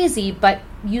go crazy, but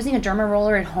using a derma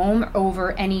roller at home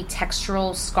over any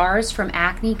textural scars from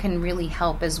acne can really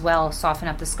help as well, soften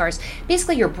up the scars.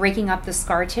 Basically, you're breaking up the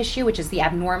scar tissue, which is the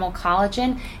abnormal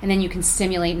collagen, and then you can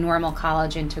stimulate normal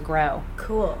collagen to grow.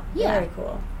 Cool. Yeah. Very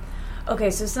cool. Okay,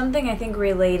 so something I think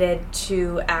related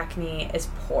to acne is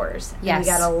pores. Yes. And we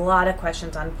got a lot of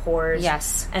questions on pores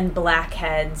and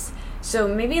blackheads. So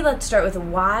maybe let's start with,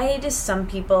 why do some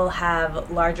people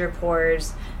have larger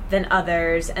pores than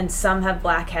others, and some have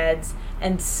blackheads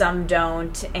and some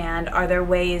don't? And are there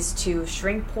ways to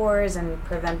shrink pores and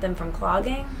prevent them from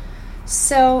clogging?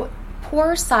 So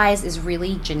pore size is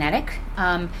really genetic,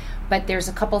 but there's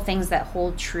a couple things that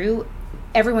hold true.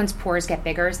 Everyone's pores get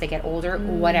bigger as they get older,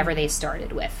 whatever they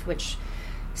started with, which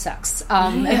sucks.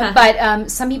 But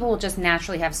some people will just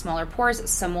naturally have smaller pores.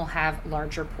 Some will have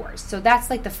larger pores. So that's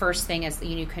like the first thing, is that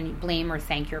you can blame or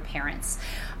thank your parents.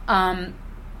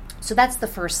 So that's the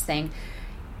first thing.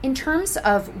 In terms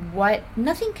of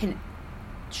nothing can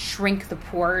shrink the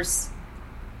pores,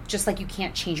 just like you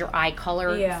can't change your eye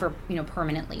color for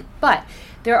permanently. But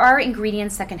there are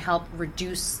ingredients that can help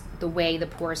reduce the way the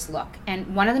pores look.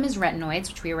 And one of them is retinoids,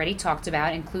 which we already talked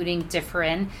about, including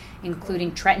Differin,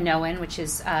 including tretinoin, which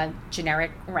is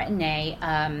generic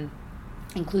Retin-A,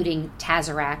 including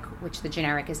Tazorac, which the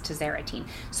generic is Tazarotene.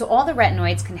 So all the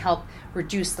retinoids can help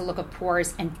reduce the look of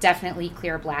pores and definitely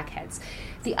clear blackheads.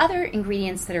 The other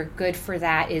ingredients that are good for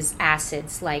that is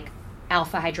acids like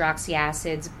alpha hydroxy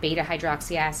acids, beta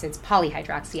hydroxy acids,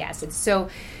 polyhydroxy acids. So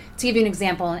to give you an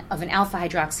example of an alpha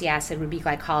hydroxy acid would be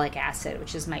glycolic acid,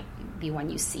 which might be one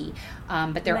you see,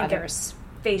 but there are others.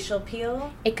 Facial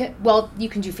peel? You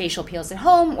can do facial peels at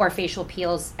home or facial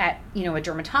peels at, a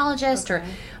dermatologist or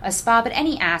a spa, but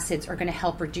any acids are going to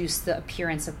help reduce the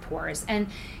appearance of pores. And,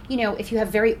 if you have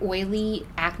very oily,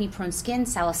 acne-prone skin,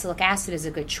 salicylic acid is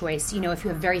a good choice. If you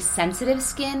have very sensitive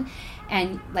skin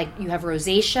and, you have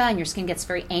rosacea and your skin gets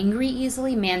very angry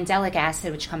easily, mandelic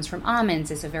acid, which comes from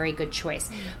almonds, is a very good choice.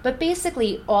 But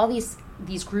basically, all these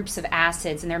groups of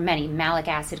acids, and there are many. Malic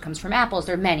acid comes from apples.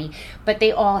 There are many, but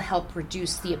they all help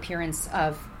reduce the appearance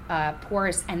of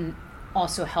pores and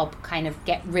also help kind of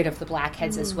get rid of the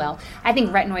blackheads as well. I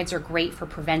think retinoids are great for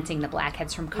preventing the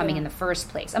blackheads from coming in the first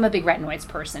place. I'm a big retinoids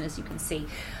person, as you can see.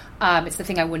 It's the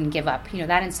thing I wouldn't give up.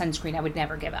 That and sunscreen I would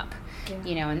never give up.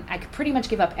 And I could pretty much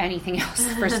give up anything else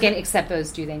for skin except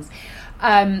those two things.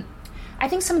 I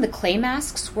think some of the clay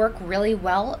masks work really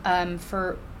well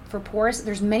for pores.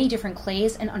 There's many different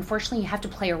clays, and unfortunately you have to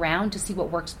play around to see what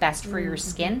works best for your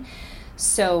skin.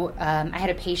 So I had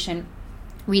a patient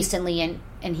recently,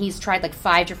 and he's tried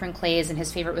 5 different clays, and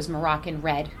his favorite was Moroccan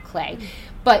red clay.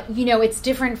 But, it's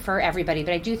different for everybody,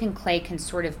 but I do think clay can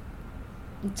sort of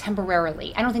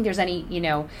temporarily, I don't think there's any,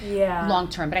 long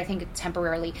term, but I think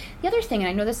temporarily. The other thing, and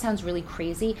I know this sounds really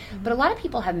crazy, but a lot of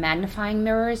people have magnifying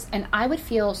mirrors, and I would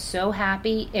feel so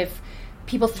happy if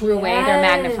people threw away their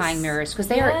magnifying mirrors, because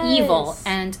they are evil.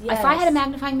 And if I had a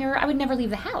magnifying mirror, I would never leave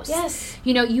the house.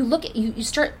 You look at you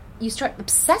start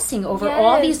obsessing over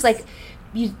all these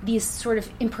these sort of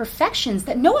imperfections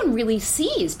that no one really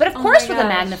sees. But of course, with a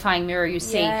magnifying mirror, you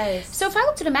see. So if I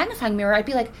looked at a magnifying mirror, I'd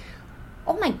be like,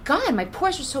 oh my God, my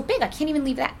pores are so big, I can't even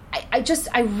leave that.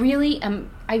 I really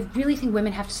think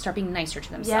women have to start being nicer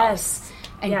to themselves.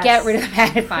 And get rid of the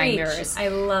magnifying mirrors. I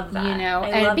love that.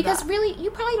 And because really,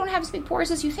 you probably don't have as big pores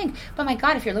as you think. But my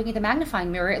God, if you're looking at the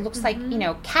magnifying mirror, it looks like,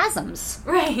 chasms.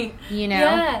 Right.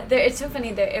 Yeah. It's so funny.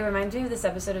 It reminds me of this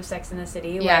episode of Sex and the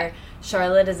City where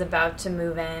Charlotte is about to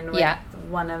move in with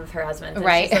one of her husbands.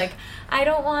 And she's like, I'm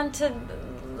going to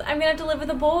have to live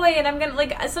with a boy, and I'm going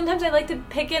to, sometimes I like to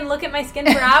pick and look at my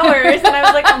skin for hours. And I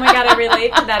was like, oh my God, I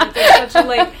relate to that. It's such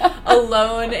a,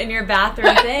 alone in your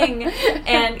bathroom thing.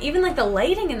 And even, the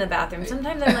lighting in the bathroom,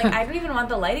 sometimes I'm like, I don't even want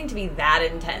the lighting to be that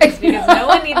intense, because no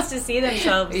one needs to see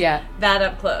themselves that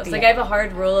up close. I have a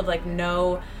hard rule of,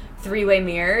 no 3-way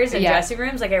mirrors in dressing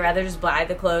rooms. I'd rather just buy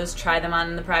the clothes, try them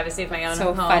on in the privacy of my own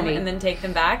home, and then take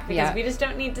them back, because we just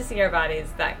don't need to see our bodies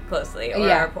that closely, or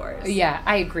our pores. Yeah,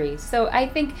 I agree. So I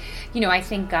think,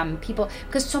 people,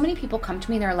 because so many people come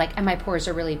to me and they're like, and my pores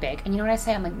are really big. And you know what I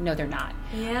say? I'm like, no, they're not.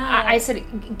 Yeah. I said,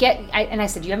 do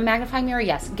you have a magnifying mirror?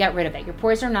 Yes, get rid of it. Your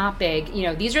pores are not big.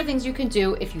 These are things you can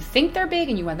do if you think they're big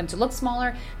and you want them to look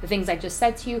smaller, the things I just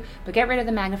said to you, but get rid of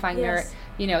the magnifying mirror.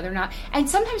 They're not. And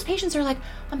sometimes patients are like,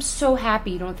 I'm so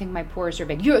happy you don't think my pores are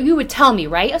big. You would tell me,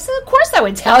 right? I said, of course I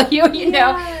would tell you,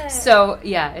 know. So,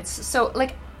 it's so,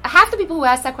 half the people who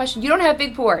ask that question, you don't have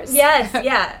big pores. Yes,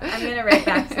 yeah. I'm going to write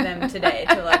back to them today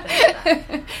to let them know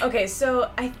that. Okay,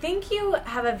 so I think you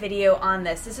have a video on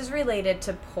this. This is related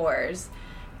to pores.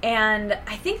 And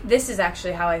I think this is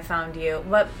actually how I found you.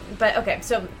 But okay,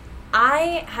 so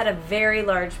I had a very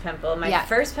large pimple. My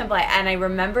first pimple, and I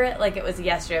remember it like it was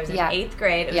yesterday. I was in 8th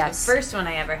grade. It was the first one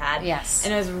I ever had. Yes.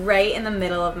 And it was right in the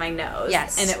middle of my nose.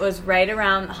 Yes. And it was right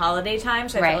around holiday time,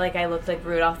 so I felt like I looked like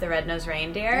Rudolph the Red-Nosed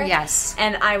Reindeer. Yes.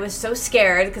 And I was so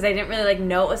scared because I didn't really like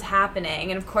know what was happening.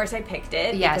 And of course I picked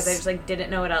it because I just like didn't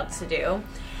know what else to do.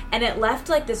 And it left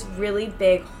like this really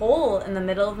big hole in the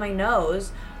middle of my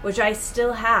nose, which I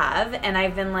still have, and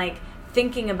I've been like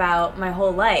thinking about my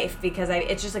whole life because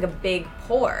it's just like a big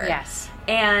pore. Yes.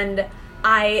 And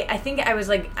I think I was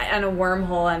like on a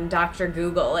wormhole on Dr.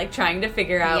 Google, like trying to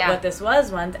figure out what this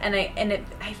was once, and I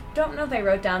don't know if I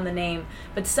wrote down the name,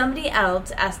 but somebody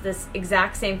else asked this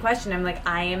exact same question. I'm like,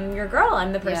 I am your girl.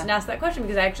 I'm the person to ask that question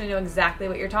because I actually know exactly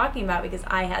what you're talking about because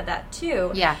I had that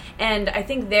too. Yeah. And I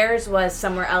think theirs was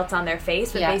somewhere else on their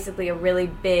face, but basically a really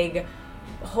big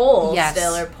hole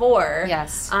still or pore.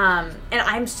 Yes. And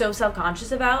I'm so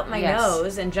self-conscious about my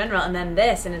nose in general, and then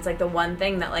this, and it's like the one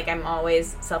thing that like I'm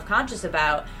always self-conscious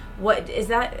about. What is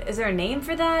that? Is there a name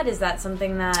for that? Is that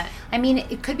something that... I mean,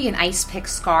 it could be an ice pick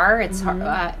scar. It's hard,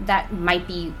 that might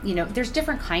be, there's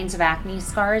different kinds of acne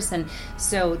scars, and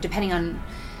so depending on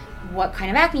what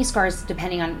kind of acne scars,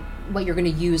 depending on what you're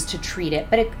going to use to treat it.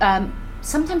 But it,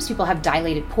 sometimes people have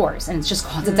dilated pores, and it's just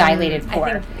called a dilated pore.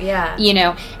 I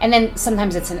think, and then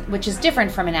sometimes which is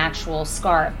different from an actual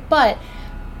scar. But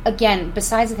again,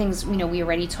 besides the things we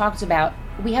already talked about,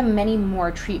 we have many more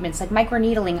treatments like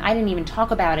microneedling. I didn't even talk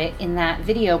about it in that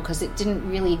video because it didn't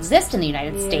really exist in the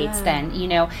United States then,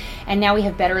 and now we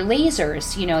have better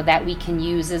lasers, that we can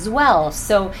use as well.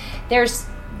 So there's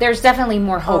definitely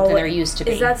more hope than there used to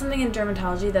be. Is that something in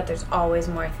dermatology, that there's always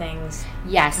more things?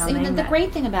 Yes. And the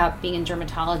great thing about being in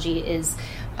dermatology is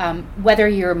whether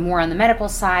you're more on the medical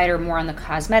side or more on the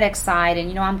cosmetic side,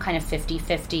 and, I'm kind of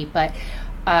 50-50, but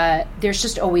there's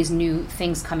just always new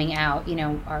things coming out,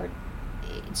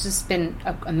 it's just been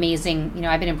amazing.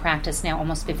 I've been in practice now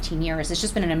almost 15 years. It's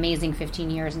just been an amazing 15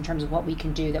 years in terms of what we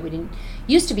can do that we didn't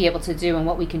used to be able to do, and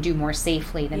what we can do more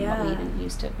safely than what we even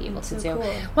used to be able to do.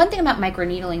 Cool. One thing about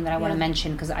microneedling that I want to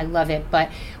mention, because I love it, but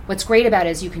what's great about it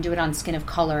is you can do it on skin of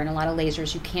color, and a lot of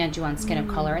lasers you can't do on skin of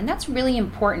color. And that's really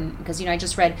important because, I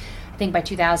just read, I think by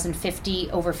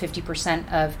 2050, over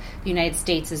 50% of the United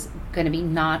States is going to be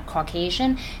not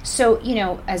Caucasian. So,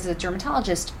 as a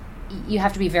dermatologist, you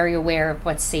have to be very aware of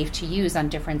what's safe to use on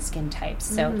different skin types.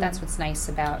 So that's what's nice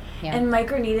about And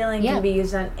microneedling can be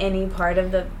used on any part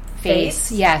of the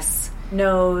face? Yes.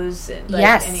 Nose?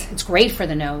 It's great for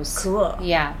the nose. Cool.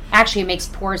 Yeah. Actually, it makes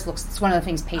pores look... It's one of the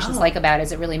things patients like about it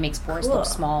is it really makes pores look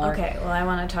smaller. Okay, well, I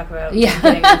want to talk about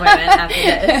getting an appointment after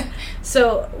this.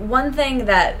 So, one thing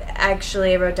that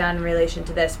actually I wrote down in relation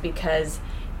to this, because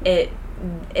it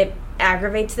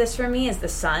aggravates this for me, is the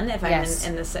sun. If I'm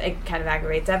in this, it kind of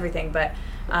aggravates everything. But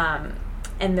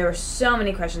and there were so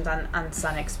many questions on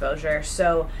sun exposure.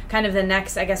 So kind of the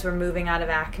next, I guess we're moving out of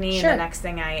acne, and the next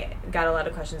thing I got a lot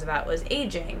of questions about was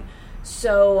aging.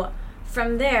 So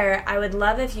from there, I would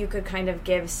love if you could kind of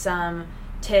give some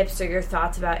tips or your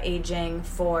thoughts about aging.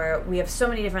 We have so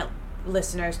many different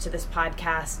listeners to this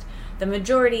podcast. The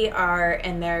majority are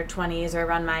in their 20s or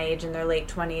around my age, in their late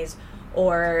 20s,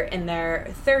 or in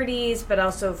their 30s, but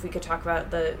also if we could talk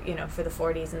about the, for the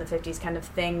 40s and the 50s, kind of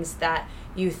things that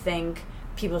you think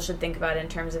people should think about in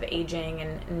terms of aging,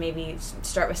 and maybe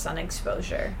start with sun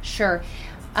exposure. Sure.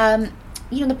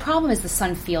 The problem is the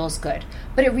sun feels good,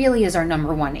 but it really is our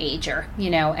number one ager,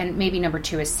 and maybe number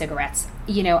two is cigarettes.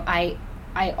 I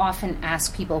often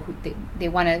ask people who they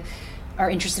want to, are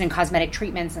interested in cosmetic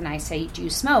treatments, and I say, do you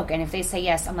smoke? And if they say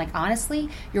yes, I'm like, honestly,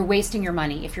 you're wasting your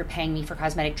money if you're paying me for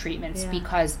cosmetic treatments,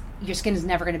 because your skin is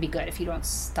never going to be good if you don't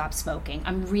stop smoking.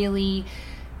 I'm really,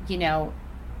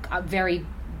 very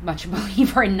much a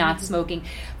believer in not smoking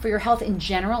for your health in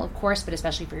general, of course, but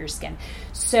especially for your skin.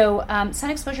 So sun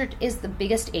exposure is the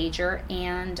biggest ager,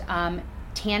 and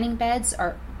tanning beds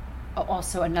are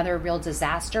also another real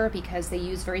disaster because they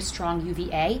use very strong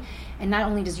UVA, and not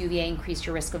only does UVA increase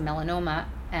your risk of melanoma,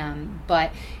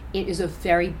 but it is a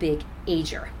very big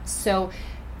ager. So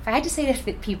if I had to say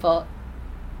to people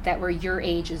that were your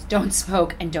age, is don't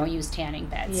smoke and don't use tanning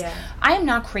beds. Yeah. I am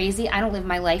not crazy. I don't live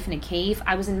my life in a cave.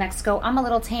 I was in Mexico. I'm a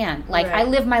little tan. I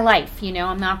live my life,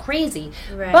 I'm not crazy.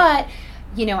 Right. But,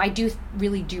 I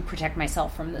really do protect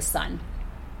myself from the sun.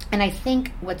 And I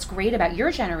think what's great about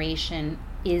your generation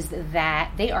is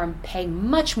that they are paying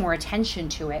much more attention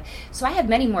to it. So I have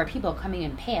many more people coming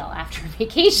in pale after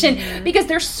vacation because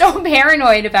they're so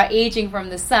paranoid about aging from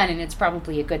the sun, and it's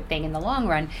probably a good thing in the long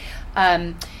run.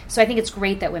 So I think it's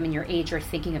great that women your age are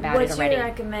thinking about it already. What do you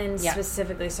recommend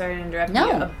specifically, sorry to interrupt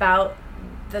you, about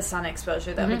the sun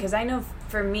exposure, though? Because I know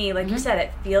for me, like you said,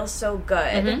 it feels so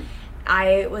good.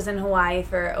 I was in Hawaii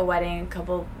for a wedding a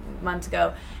couple months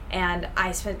ago, and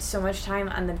I spent so much time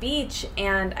on the beach,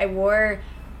 and I wore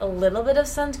a little bit of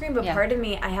sunscreen, but part of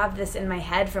me, I have this in my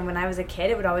head from when I was a kid,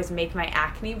 it would always make my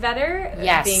acne better,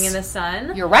 being in the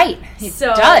sun. You're right. It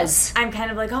does. I'm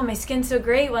kind of like, oh, my skin's so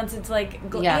great once it's like,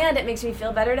 and it makes me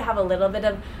feel better to have a little bit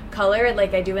of color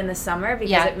like I do in the summer,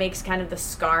 because it makes kind of the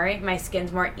scarring, my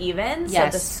skin's more even, so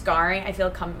the scarring, I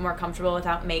feel more comfortable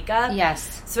without makeup.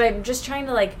 So I'm just trying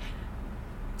to, like,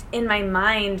 in my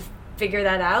mind, figure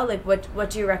that out. Like, what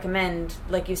do you recommend?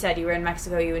 Like you said, you were in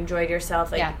Mexico, you enjoyed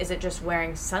yourself. Like, is it just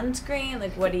wearing sunscreen?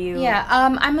 Like, what do you...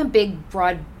 I'm a big,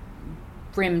 broad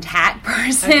brimmed hat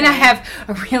person. I have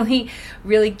a really,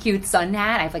 really cute sun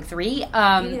hat. I have like 3. Maybe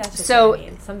that's just what I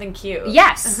mean. Something cute.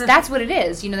 Yes, that's what it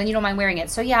is. Then you don't mind wearing it.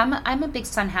 So I'm a big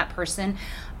sun hat person.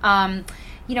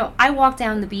 I walk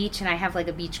down the beach and I have like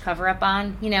a beach cover up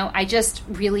on. I just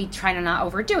really try to not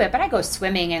overdo it. But I go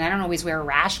swimming and I don't always wear a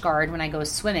rash guard when I go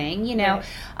swimming. Right.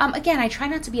 Again, I try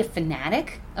not to be a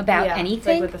fanatic about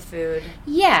anything. Like with the food.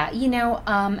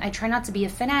 I try not to be a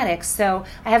fanatic. So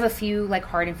I have a few like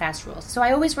hard and fast rules. So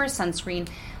I always wear sunscreen.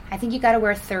 I think you got to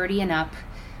wear 30 and up.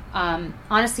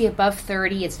 Honestly, above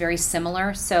 30, it's very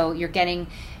similar. So you're getting...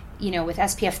 with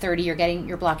SPF 30,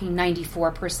 you're blocking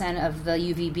 94% of the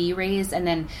UVB rays, and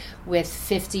then with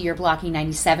 50, you're blocking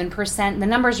 97%. The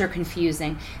numbers are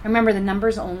confusing. Remember, the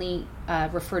numbers only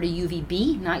refer to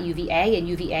UVB, not UVA, and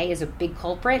UVA is a big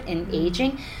culprit in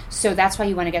aging. So that's why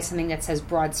you want to get something that says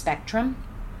broad spectrum.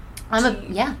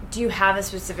 Do you have a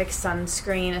specific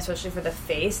sunscreen, especially for the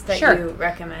face, that you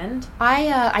recommend?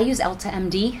 I use Elta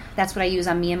MD. That's what I use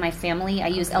on me and my family. I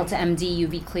use Elta MD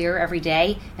UV Clear every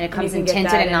day, and it comes in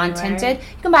tinted and non-tinted.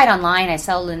 You can buy it online. I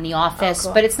sell it in the office,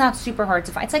 but it's not super hard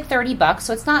to find. It's like $30,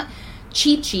 so it's not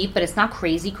cheap, but it's not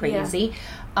crazy.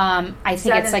 I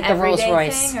think it's like the Rolls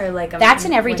Royce. That's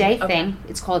an everyday thing.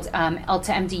 It's called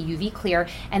Elta MD UV Clear,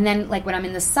 and then like when I'm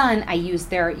in the sun, I use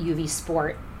their UV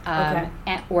Sport.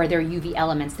 Or their UV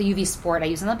elements. The UV Sport I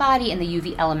use on the body, and the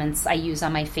UV elements I use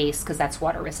on my face because that's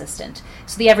water resistant.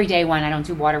 So the everyday one I don't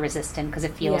do water resistant because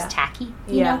it feels tacky,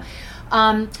 you know.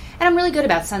 And I'm really good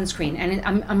about sunscreen, and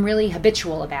I'm really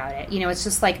habitual about it. It's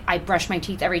just like I brush my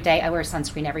teeth every day. I wear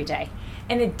sunscreen every day.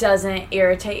 And it doesn't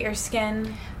irritate your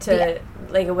skin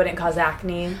like it wouldn't cause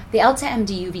acne? The Elta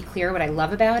MD UV Clear, what I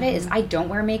love about it is I don't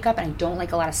wear makeup and I don't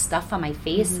like a lot of stuff on my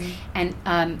face. And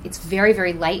it's very,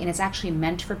 very light, and it's actually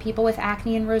meant for people with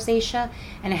acne and rosacea.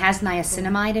 And it has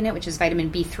niacinamide in it, which is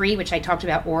vitamin B3, which I talked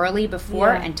about orally before.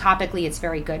 And topically, it's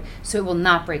very good. So it will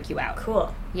not break you out.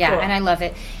 Cool. And I love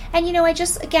it. And, I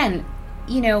just, again...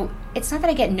 it's not that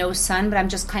I get no sun, but I'm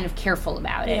just kind of careful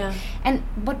about it. And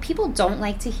what people don't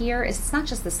like to hear is it's not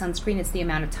just the sunscreen, it's the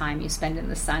amount of time you spend in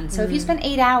the sun. So if you spend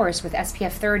 8 hours with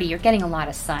SPF 30, you're getting a lot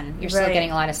of sun. You're still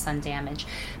getting a lot of sun damage.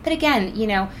 But again,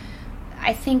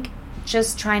 I think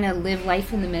just trying to live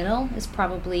life in the middle is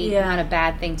probably not a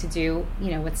bad thing to do,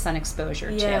 with sun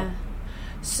exposure too.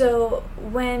 So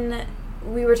when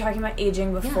we were talking about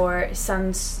aging before, sun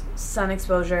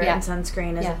exposure and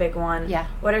sunscreen is a big one.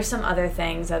 What are some other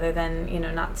things other than,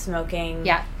 not smoking?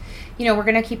 We're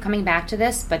going to keep coming back to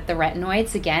this, but the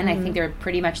retinoids, again, I think they're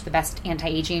pretty much the best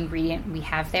anti-aging ingredient we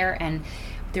have there, and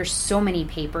there's so many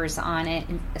papers on it,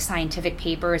 scientific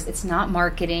papers. It's not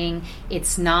marketing.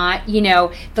 It's not, the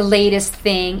latest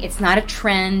thing. It's not a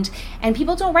trend. And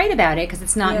people don't write about it because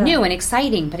it's not new and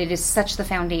exciting, but it is such the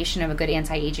foundation of a good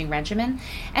anti-aging regimen.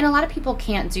 And a lot of people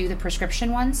can't do the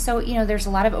prescription ones. So, there's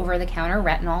a lot of over-the-counter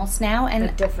retinols now.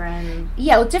 And different.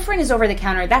 Different is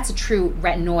over-the-counter. That's a true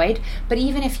retinoid. But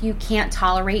even if you can't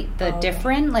tolerate the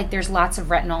different, like there's lots of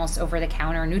retinols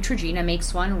over-the-counter. Neutrogena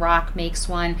makes one. Rock makes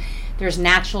one. There's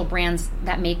natural brands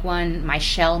that make one. My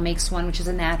Shell makes one, which is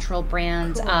a natural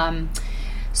brand. Cool.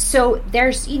 So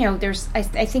there's, I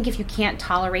think if you can't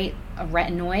tolerate a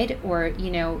retinoid or,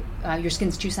 your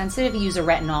skin's too sensitive, you use a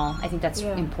retinol. I think that's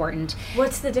important.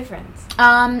 What's the difference?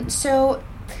 So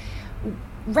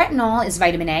retinol is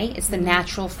vitamin A. It's the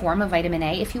natural form of vitamin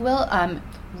A, if you will.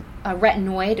 A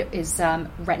retinoid is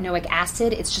retinoic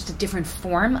acid. It's just a different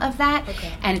form of that,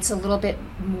 and it's a little bit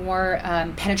more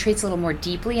penetrates a little more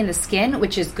deeply in the skin,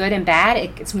 which is good and bad.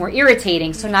 It's more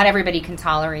irritating, so not everybody can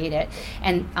tolerate it.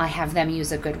 And I have them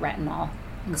use a good retinol.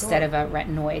 instead of a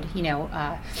retinoid,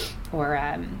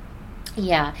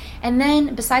 yeah. And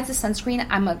then besides the sunscreen,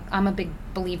 I'm a big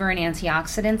believer in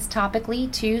antioxidants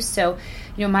topically too. So,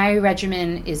 my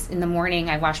regimen is in the morning,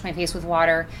 I wash my face with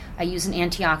water, I use an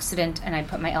antioxidant, and I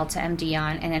put my Elta MD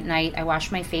on. And at night, I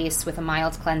wash my face with a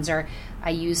mild cleanser. I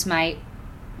use my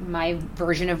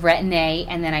version of Retin-A,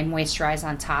 and then I moisturize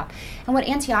on top. And what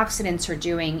antioxidants are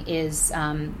doing is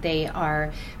they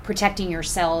are protecting your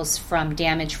cells from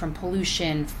damage, from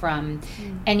pollution, from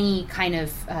any kind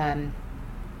of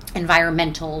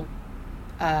environmental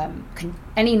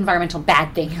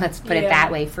bad thing, let's put it that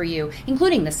way, for you,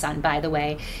 including the sun, by the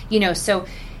way. So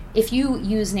if you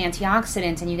use an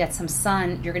antioxidant and you get some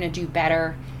sun, you're going to do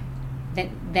better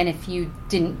than if you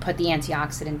didn't put the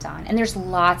antioxidant on. And there's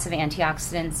lots of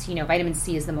antioxidants. Vitamin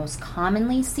C is the most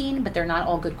commonly seen, but they're not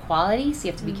all good quality, so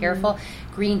you have to be careful.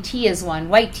 Green tea is one,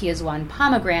 white tea is one,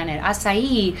 pomegranate,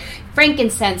 acai,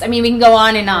 frankincense. I mean, we can go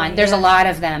on and on. There's a lot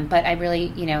of them, but I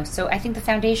really, so I think the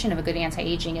foundation of a good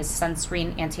anti-aging is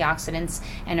sunscreen, antioxidants,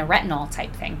 and a retinol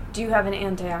type thing. Do you have an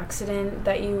antioxidant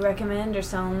that you recommend or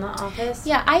sell in the office?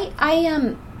 Yeah,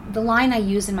 the line I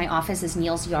use in my office is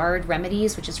Neal's Yard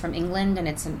Remedies, which is from England, and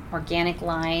it's an organic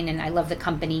line, and I love the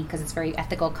company because it's a very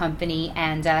ethical company,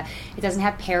 and it doesn't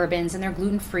have parabens, and they're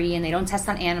gluten-free, and they don't test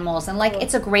on animals, and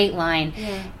it's a great line.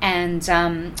 Yeah. And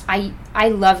I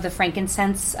love the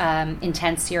frankincense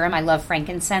intense serum. I love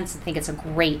frankincense. I think it's a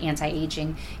great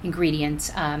anti-aging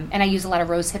ingredient, and I use a lot of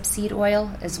rosehip seed oil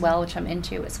as well, which I'm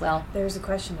into as well. There's a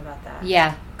question about that.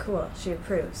 Yeah. Cool. She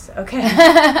approves. Okay.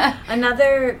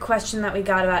 Another question that we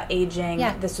got about aging.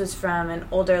 Yeah. This was from an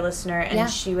older listener, and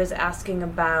she was asking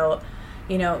about,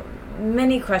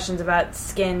 many questions about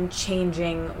skin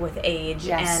changing with age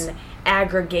and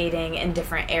aggregating in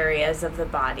different areas of the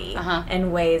body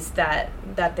in ways that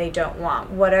they don't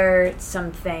want. What are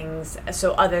some things,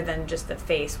 so other than just the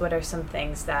face, what are some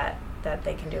things that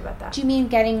they can do about that? Do you mean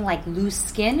getting loose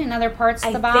skin in other parts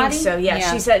of the body? I think so.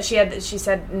 Yeah. She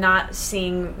said not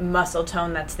seeing muscle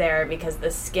tone that's there because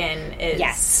the skin is.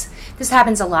 Yes, this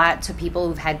happens a lot to people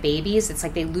who've had babies. It's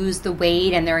like they lose the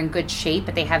weight and they're in good shape,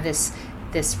 but they have this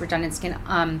redundant skin.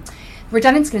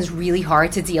 Redundant skin is really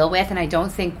hard to deal with, and I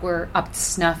don't think we're up to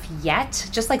snuff yet.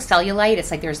 Just like cellulite,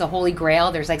 it's like there's the holy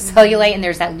grail. There's cellulite and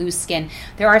there's that loose skin.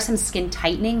 There are some skin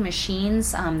tightening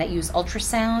machines that use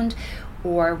ultrasound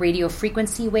or radio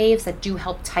frequency waves that do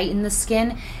help tighten the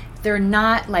skin. They're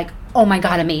not oh my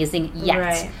God, amazing yet.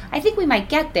 Right. I think we might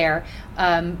get there,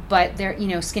 but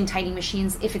they're, skin tightening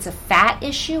machines. If it's a fat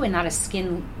issue and not a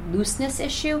skin looseness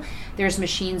issue, there's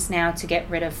machines now to get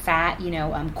rid of fat.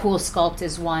 Cool Sculpt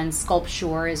is one,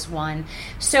 Sculpture is one.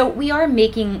 So we are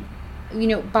making,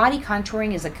 body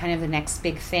contouring is a kind of the next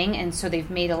big thing, and so they've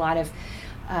made a lot of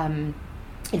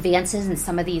advances in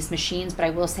some of these machines, but I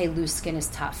will say loose skin is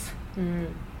tough.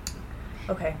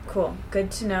 Okay, cool.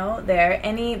 Good to know there.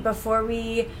 Before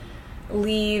we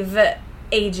leave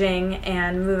aging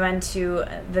and move on to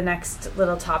the next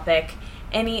little topic,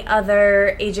 any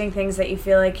other aging things that you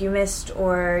feel like you missed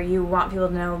or you want people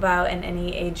to know about in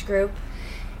any age group?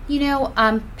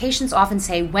 Patients often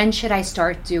say, when should I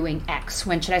start doing X?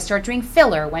 When should I start doing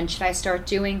filler? When should I start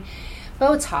doing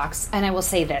Botox? And I will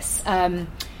say this. I'm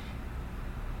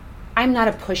not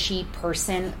a pushy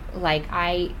person.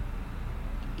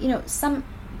 Some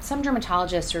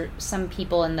dermatologists or some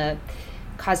people in the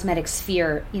cosmetic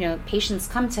sphere, patients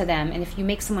come to them, and if you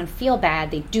make someone feel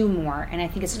bad, they do more. And I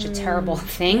think it's such a terrible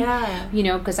thing,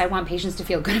 because I want patients to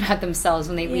feel good about themselves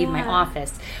when they leave my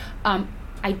office.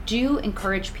 I do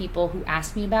encourage people who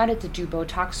ask me about it to do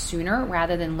Botox sooner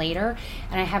rather than later.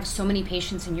 And I have so many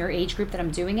patients in your age group that are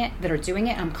doing it.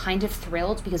 I'm kind of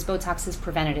thrilled because Botox is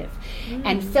preventative.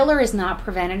 And filler is not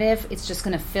preventative. It's just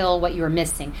going to fill what you're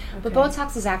missing. Okay. But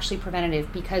Botox is actually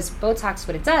preventative because Botox,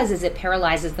 what it does is it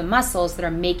paralyzes the muscles that are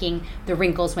making the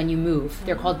wrinkles when you move.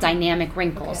 They're called dynamic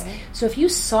wrinkles. Okay. So if you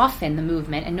soften the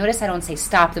movement, and notice I don't say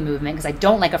stop the movement because I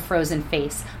don't like a frozen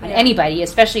face on anybody,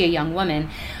 especially a young woman.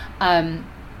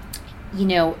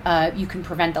 You can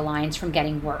prevent the lines from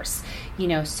getting worse.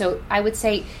 So I would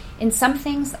say in some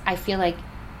things I feel like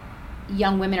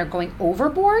young women are going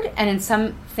overboard, and in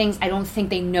some things I don't think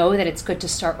they know that it's good to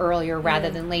start earlier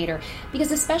rather than later,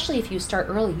 because especially if you start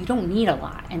early, you don't need a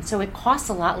lot, and so it costs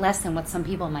a lot less than what some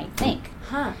people might think.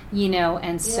 So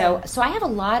I have a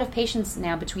lot of patients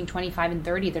now between 25 and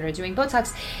 30 that are doing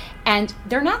Botox, and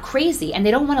they're not crazy, and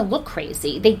they don't want to look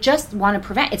crazy. They just want to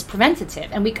prevent. It's preventative,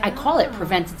 and I call it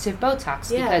preventative Botox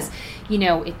because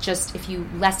it just, if you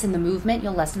lessen the movement,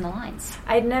 you'll lessen the lines.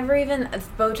 I'd never even,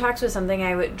 Botox was something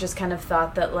I would just kind of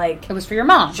thought that it was for your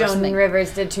mom. Joan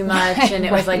Rivers did too much, and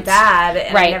it was bad,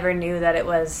 and I never knew that it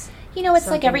was. You know, it's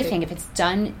like something everything. If it's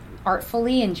done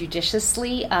artfully and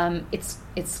judiciously, it's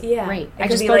great. I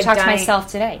just Botoxed myself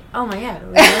today. Oh my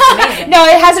God, that's amazing. No,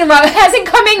 it hasn't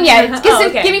come in yet.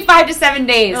 Give me 5 to 7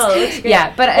 days. Oh, that's great.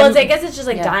 Yeah, but I guess it's just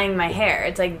like dyeing my hair.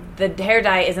 It's like the hair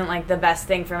dye isn't like the best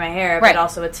thing for my hair, but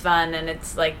also it's fun and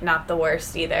it's like not the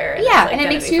worst either. And yeah, it's, like, and it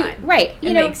makes you fine. right.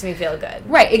 It makes me feel good.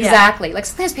 Right, exactly. Yeah. Like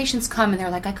sometimes patients come and they're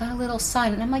like, "I got a little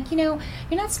sun," and I'm like, you're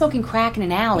not smoking crack in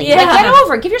an alley. Yeah. Like, get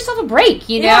over it. Give yourself a break.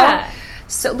 You know. Yeah.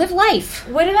 So live life.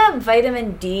 What about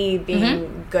vitamin D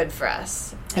being good for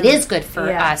us? It is good for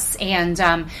us, and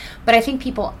but I think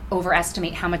people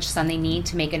overestimate how much sun they need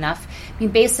to make enough. I mean,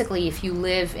 basically, if you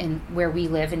live in where we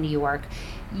live in New York,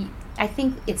 I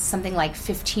think it's something like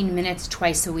 15 minutes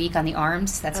twice a week on the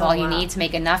arms. That's all you need to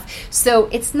make enough. So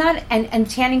it's not, and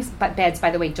tanning beds, by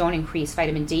the way, don't increase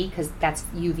vitamin D because that's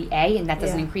UVA, and that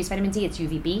doesn't increase vitamin D. It's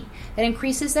UVB that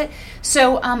increases it.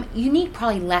 So you need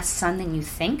probably less sun than you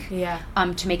think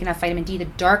to make enough vitamin D. The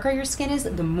darker your skin is,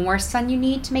 the more sun you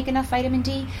need to make enough vitamin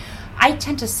D. I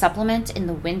tend to supplement in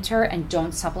the winter and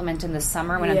don't supplement in the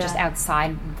summer when I'm just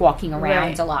outside walking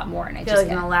around a lot more. And I feel like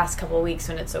in the last couple of weeks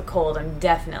when it's so cold, I'm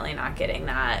definitely not getting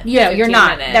that. Yeah, you're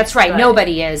not. Minutes, that's right.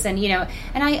 Nobody is. And,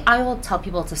 and I will tell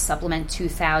people to supplement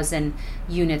 2,000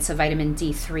 units of vitamin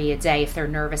D3 a day if they're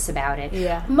nervous about it.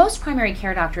 Yeah. Most primary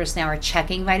care doctors now are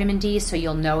checking vitamin D, so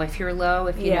you'll know if you're low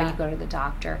if you know you go to the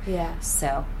doctor. Yeah.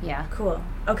 So, yeah. Cool.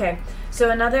 Okay. So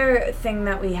another thing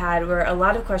that we had were a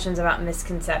lot of questions about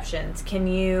misconceptions. Can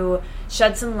you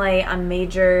shed some light on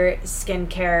major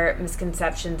skincare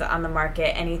misconceptions on the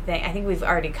market? Anything? I think we've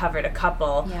already covered a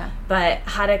couple. Yeah. But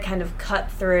how to kind of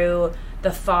cut through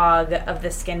the fog of the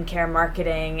skincare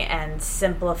marketing and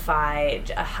simplify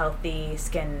a healthy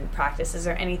skin practice. Is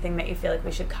there anything that you feel like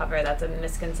we should cover that's a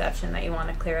misconception that you want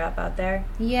to clear up out there?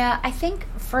 Yeah, I think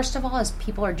first of all is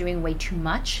people are doing way too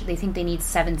much. They think they need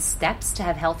 7 steps to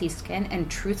have healthy skin, and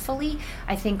truthfully,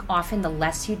 I think often the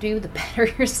less you do, the better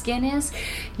your skin is.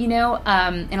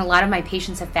 And a lot of my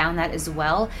patients have found that as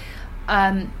well.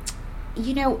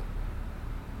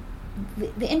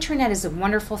 The internet is a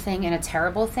wonderful thing and a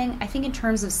terrible thing. I think in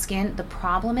terms of skin, the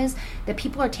problem is that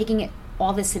people are taking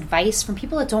all this advice from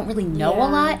people that don't really know a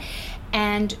lot,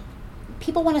 and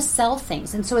people want to sell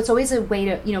things, and so it's always a way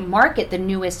to market the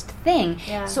newest thing.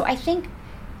 Yeah. So I think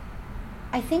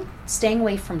staying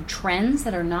away from trends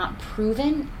that are not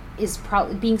proven is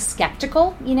probably being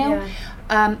skeptical.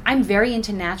 I'm very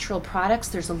into natural products.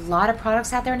 There's a lot of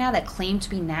products out there now that claim to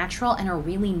be natural and are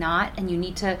really not, and you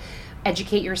need to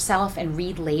educate yourself and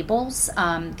read labels.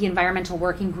 The Environmental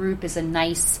Working Group is a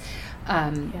nice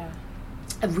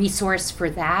a resource for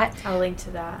that. I'll link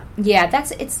to that. Yeah,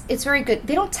 it's very good.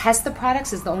 They don't test the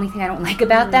products is the only thing I don't like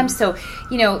about them. So,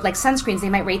 like sunscreens, they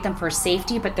might rate them for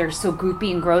safety, but they're so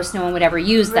goopy and gross, no one would ever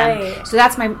use them. So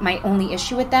that's my only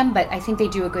issue with them, but I think they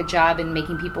do a good job in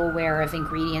making people aware of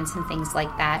ingredients and things like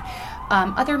that.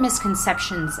 Other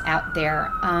misconceptions out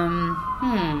there.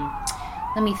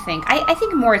 Let me think. I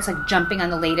think more it's like jumping on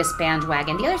the latest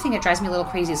bandwagon. The other thing that drives me a little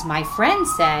crazy is my friend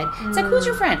said, it's like, who's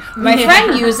your friend? My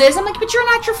friend uses. I'm like, but you're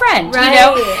not your friend,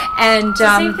 And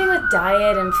the same thing with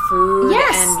diet and food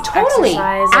and totally.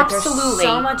 Exercise. Absolutely.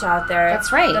 There's so much out there.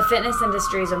 That's right. The fitness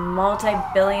industry is a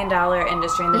multi-billion-dollar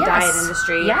industry, and the diet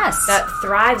industry that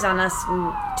thrives on us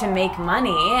to make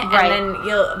money. Right. And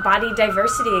then body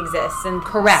diversity exists, and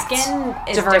skin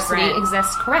is diversity different.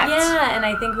 exists. Correct. Yeah, and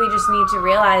I think we just need to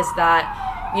realize that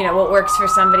what works for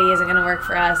somebody isn't going to work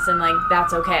for us, and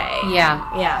that's okay.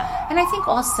 Yeah. And I think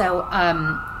also, I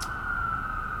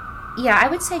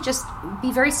would say just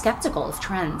be very skeptical of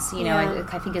trends.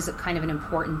 I think is a kind of an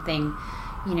important thing,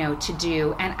 to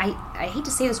do. And I hate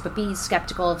to say this, but be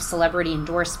skeptical of celebrity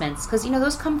endorsements because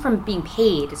those come from being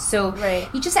paid. So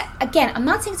you just again, I'm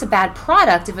not saying it's a bad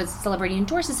product if a celebrity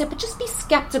endorses it, but just be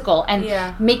skeptical and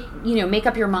make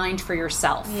up your mind for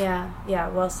yourself. Yeah.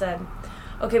 Well said.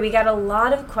 Okay, we got a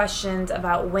lot of questions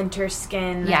about winter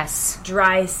skin. Yes.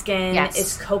 Dry skin. Yes.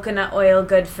 Is coconut oil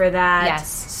good for that? Yes.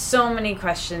 So many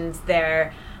questions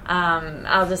there.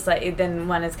 I'll just let you, then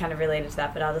one is kind of related to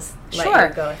that, but I'll just let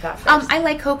you go with that first. I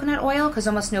like coconut oil because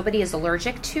almost nobody is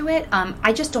allergic to it.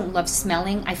 I just don't love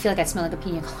smelling. I feel like I smell like a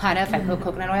pina colada if I put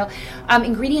coconut oil.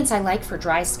 Ingredients I like for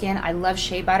dry skin, I love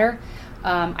shea butter.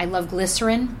 I love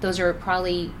glycerin. Those are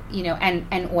probably,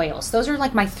 and oils. Those are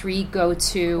like my 3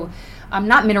 go-to,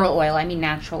 not mineral oil, I mean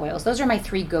natural oils. Those are my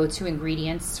 3 go-to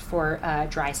ingredients for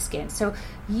dry skin. So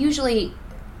usually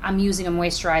I'm using a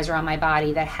moisturizer on my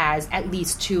body that has at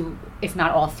least 2, if not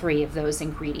all 3 of those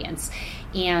ingredients.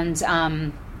 And,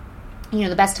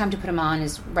 the best time to put them on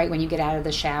is right when you get out of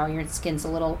the shower. Your skin's a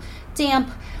little damp.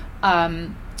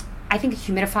 I think a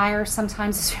humidifier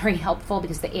sometimes is very helpful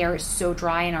because the air is so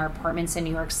dry in our apartments in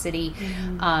New York City,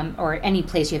 or any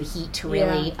place you have heat,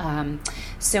 really.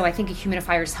 So I think a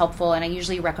humidifier is helpful, and I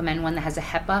usually recommend one that has a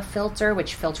HEPA filter,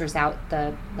 which filters out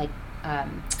the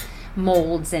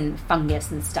molds and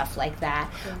fungus and stuff like that.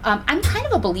 I'm kind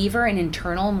of a believer in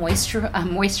internal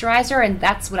moisturizer, and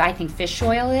that's what I think fish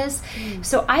oil is.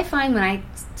 So I find when I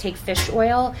take fish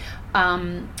oil,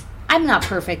 I'm not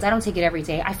perfect. I don't take it every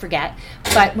day. I forget.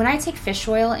 But when I take fish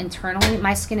oil internally,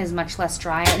 my skin is much less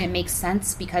dry, and it makes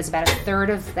sense because about a third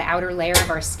of the outer layer of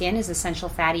our skin is essential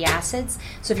fatty acids.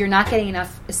 So if you're not getting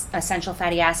enough essential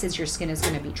fatty acids, your skin is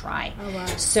going to be dry. Oh, wow.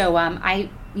 So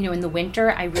in the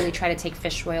winter, I really try to take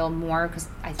fish oil more because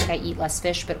I think I eat less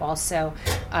fish, but also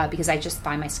because I just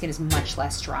find my skin is much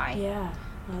less dry. Yeah,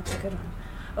 well, that's a good one.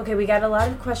 Okay, we got a lot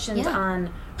of questions on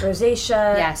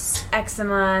rosacea,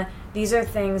 eczema. These are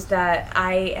things that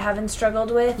I haven't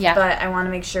struggled with, but I want to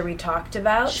make sure we talked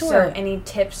about. Sure. So any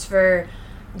tips for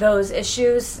those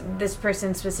issues? This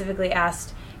person specifically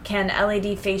asked, can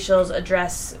LED facials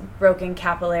address broken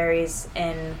capillaries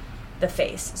in the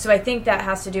face? So I think that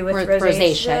has to do with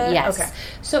rosacea. Yes. Okay.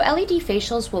 So LED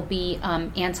facials will be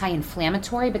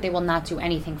anti-inflammatory, but they will not do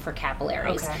anything for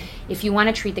capillaries. Okay. If you want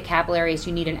to treat the capillaries,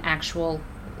 you need an actual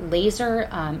laser,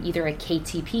 either a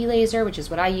KTP laser, which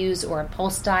is what I use, or a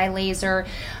pulse dye laser.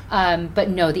 But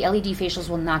no, the LED facials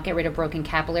will not get rid of broken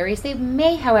capillaries. They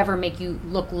may, however, make you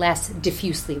look less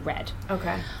diffusely red.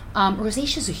 Okay.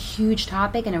 Rosacea is a huge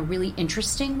topic and a really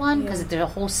interesting one because there's a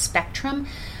whole spectrum.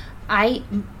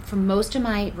 For most of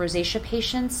my rosacea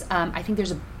patients, I think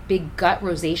there's a big gut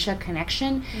rosacea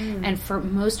connection. And for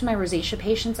most of my rosacea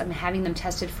patients, I'm having them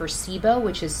tested for SIBO,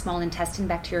 which is small intestine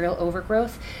bacterial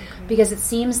overgrowth, because it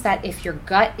seems that if your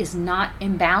gut is not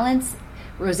in balance,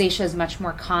 rosacea is much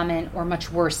more common or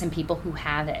much worse in people who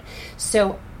have it.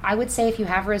 So I would say if you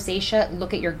have rosacea,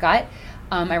 look at your gut.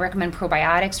 I recommend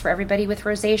probiotics for everybody with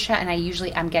rosacea, and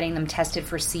I'm getting them tested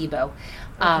for SIBO.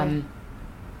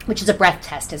 Which is a breath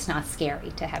test. It's not scary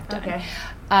to have done. Okay.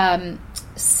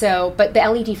 But the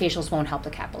LED facials won't help the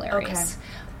capillaries.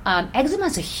 Eczema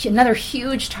is another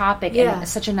huge topic and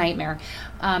such a nightmare.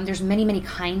 There's many, many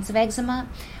kinds of eczema.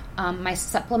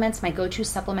 My go-to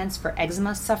supplements for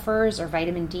eczema sufferers are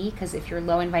vitamin D, because if you're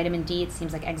low in vitamin D, it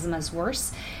seems like eczema is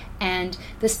worse. And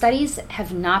the studies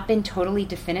have not been totally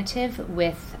definitive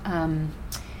with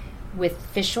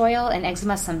fish oil and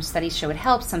eczema. Some studies show it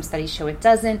helps, some studies show it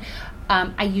doesn't.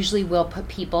 I usually will put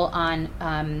people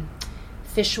on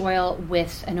fish oil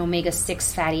with an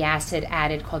omega-6 fatty acid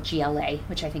added called GLA,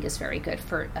 which I think is very good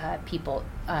for people.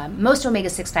 Most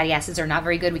omega-6 fatty acids are not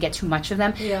very good. We get too much of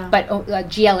them. Yeah. But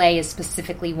GLA is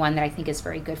specifically one that I think is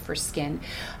very good for skin.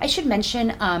 I should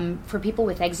mention, for people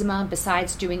with eczema,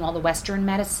 besides doing all the Western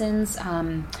medicines,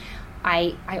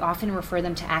 I often refer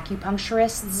them to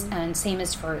acupuncturists, and same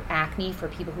as for acne, for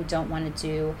people who don't want to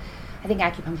do, I think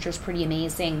acupuncture is pretty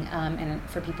amazing, and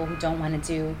for people who don't want to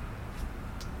do,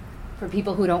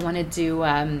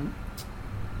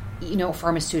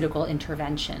 pharmaceutical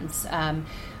interventions.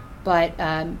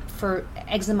 But for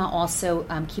eczema also,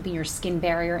 keeping your skin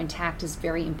barrier intact is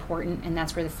very important, and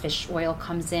that's where the fish oil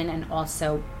comes in, and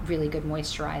also really good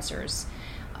moisturizers,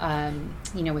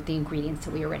 with the ingredients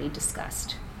that we already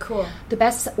discussed. Cool. The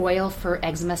best oil for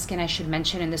eczema skin, I should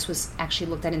mention, and this was actually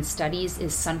looked at in studies,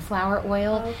 is sunflower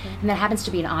oil. Oh, okay. And that happens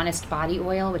to be an Honest Body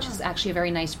oil, which is actually a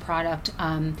very nice product.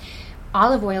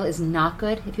 Olive oil is not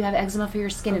good if you have eczema for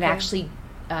your skin. Okay. It actually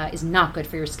is not good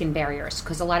for your skin barriers,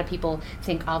 because a lot of people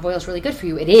think olive oil is really good for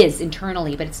you. It is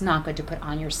internally, but it's not good to put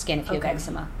on your skin if you have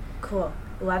eczema. Cool.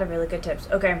 A lot of really good tips.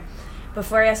 Okay.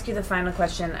 Before I ask you the final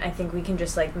question, I think we can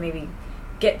just maybe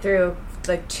get through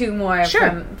two more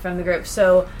from the group.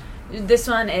 So this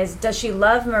one is, does she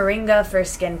love moringa for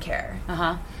skincare?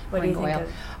 What do you think of?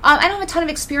 I don't have a ton of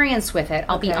experience with it.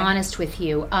 I'll be honest with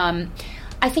you.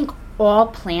 I think all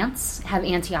plants have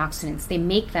antioxidants. They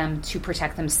make them to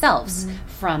protect themselves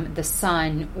from the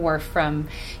sun or from,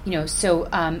 so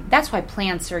that's why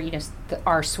plants are,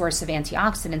 our source of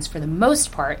antioxidants for the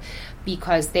most part,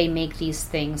 because they make these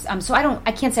things. So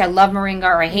I can't say I love moringa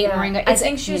or I hate moringa. I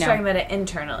think she was talking about it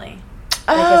internally.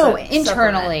 Oh,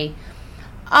 internally.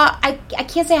 I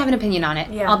can't say I have an opinion on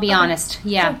it. I'll be honest.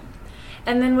 Yeah. Cool.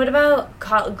 And then what about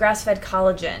grass-fed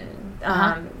collagen?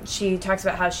 She talks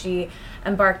about how she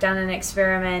embarked on an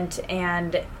experiment,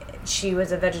 and she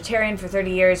was a vegetarian for 30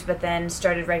 years, but then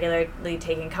started regularly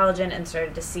taking collagen and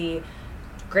started to see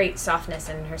great softness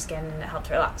in her skin, and it helped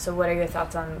her a lot. So what are your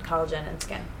thoughts on collagen and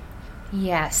skin?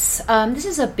 Yes. This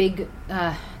is a big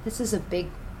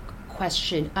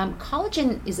question.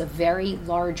 Collagen is a very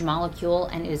large molecule,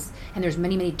 and there's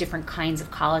many different kinds of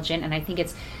collagen. And I think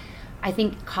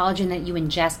collagen that you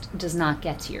ingest does not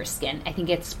get to your skin. I think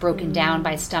it's broken down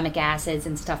by stomach acids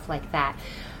and stuff like that.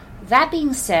 That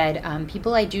being said,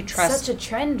 people I do trust. Such a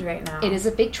trend right now. It is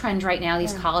a big trend right now.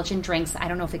 These collagen drinks. I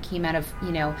don't know if it came out of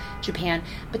Japan,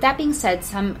 but that being said,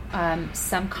 some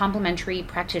complementary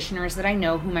practitioners that I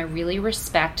know, whom I really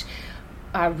respect,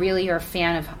 really are a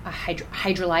fan of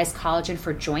hydrolyzed collagen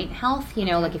for joint health.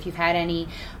 Like if you've had any,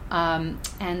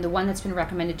 and the one that's been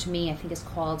recommended to me, I think is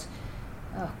called.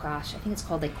 Oh gosh, I think it's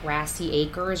called like Grassy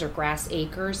Acres or Grass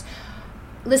Acres.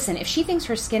 Listen, if she thinks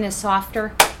her skin is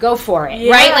softer, go for it,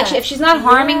 right? Like if she's not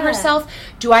harming herself,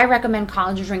 do I recommend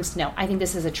collagen drinks? No. I think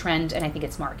this is a trend, and I think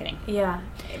it's marketing. Yeah.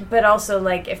 But also,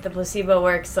 like, if the placebo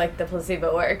works, like, the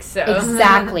placebo works, so.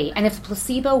 Exactly. And if the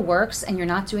placebo works and you're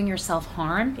not doing yourself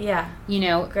harm,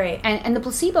 great. And the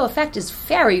placebo effect is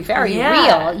very, very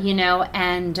real,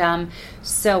 and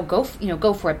so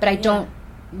go for it. But I don't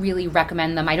really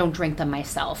recommend them. I don't drink them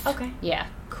myself. Okay. Yeah.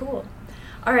 Cool.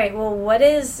 All right. Well, what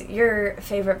is your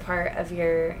favorite part of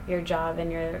your job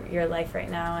and your life right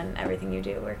now and everything you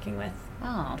do working with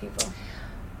people?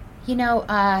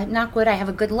 Knock wood, I have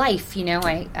a good life.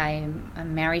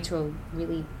 I'm married to a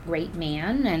really great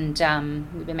man, and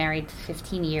we've been married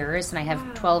 15 years, and I have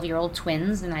 12-year-old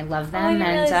twins, and I love them. I didn't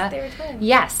realize they were twins.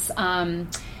 Yes. And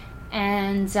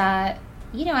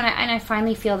I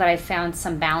finally feel that I found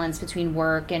some balance between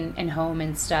work and home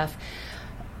and stuff.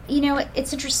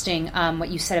 It's interesting what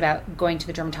you said about going to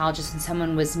the dermatologist and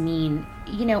someone was mean.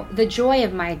 The joy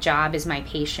of my job is my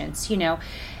patients,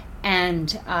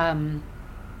 and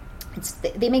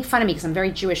they make fun of me because I'm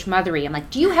very Jewish mothery. I'm like,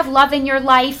 do you have love in your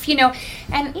life? And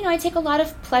I take a lot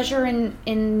of pleasure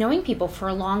in knowing people for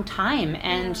a long time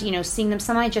and, seeing them.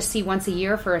 Some I just see once a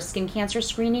year for a skin cancer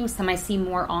screening. Some I see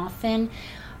more often.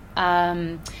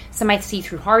 Some I see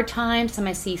through hard times, some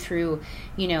I see through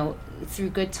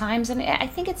good times, and I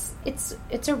think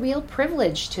it's a real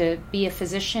privilege to be a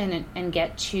physician and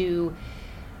get to,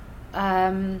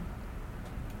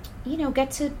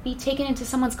 get to be taken into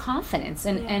someone's confidence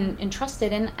and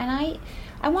trusted, and I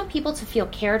want people to feel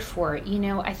cared for.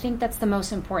 I think that's the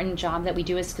most important job that we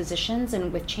do as physicians,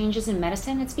 and with changes in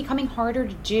medicine, it's becoming harder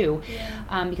to do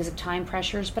because of time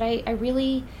pressures. But I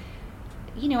really,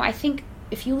 I think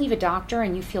if you leave a doctor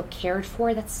and you feel cared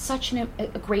for, that's such a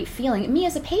great feeling. Me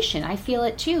as a patient, I feel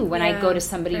it too when I go to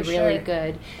somebody really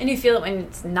good. And you feel it when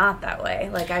it's not that way,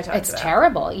 like I talked about. It's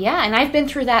terrible, yeah. And I've been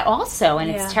through that also,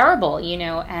 and it's terrible,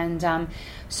 And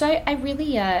so I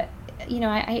really, I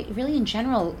really in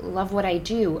general love what I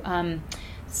do.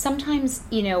 Sometimes,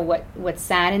 what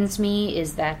saddens me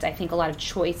is that I think a lot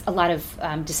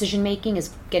of decision making is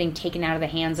getting taken out of the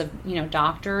hands of,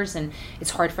 doctors, and it's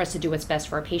hard for us to do what's best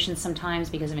for our patients sometimes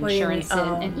because of insurance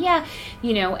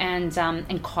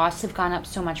and costs have gone up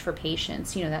so much for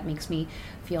patients. That makes me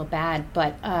feel bad.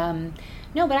 But but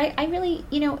I really,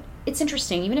 it's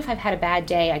interesting. Even if I've had a bad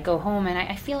day, I go home and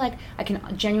I feel like I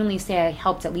can genuinely say I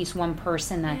helped at least one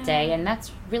person that day, and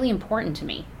that's really important to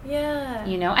me. Yeah.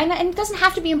 And it doesn't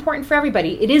have to be important for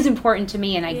everybody. It is important to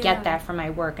me, and I get that from my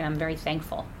work, and I'm very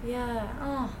thankful. Yeah.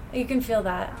 Oh, you can feel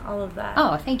that, all of that.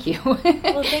 Oh, thank you.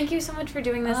 Well, thank you so much for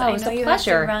doing this. I know you have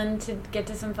to run to get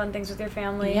to some fun things with your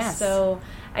family. Yes. So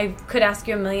I could ask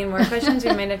you a million more questions.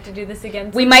 We might have to do this again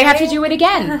someday. We might have to do it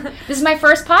again. This is my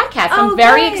first podcast. I'm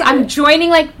very excited. I'm joining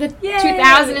the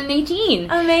 2018.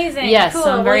 Amazing. Yes, cool.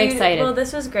 So I'm very excited. Well,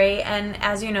 this was great. And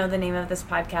as you know, the name of this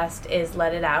podcast is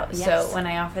Let It Out. Yes. So when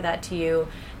I offer that to you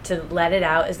to let it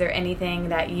out, is there anything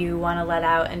that you want to let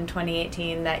out in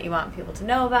 2018 that you want people to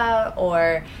know about,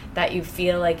 or that you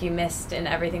feel like you missed in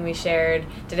everything we shared?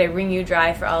 Did I wring you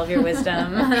dry for all of your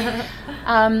wisdom?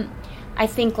 I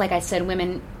think, like I said,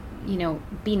 women,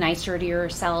 be nicer to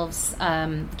yourselves.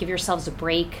 Give yourselves a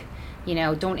break.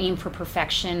 Don't aim for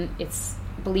perfection.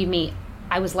 Believe me,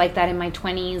 I was like that in my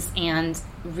 20s, and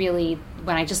really,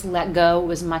 when I just let go, it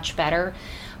was much better.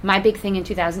 My big thing in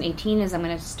 2018 is I'm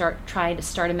going to try to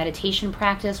start a meditation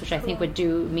practice, which I think would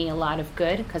do me a lot of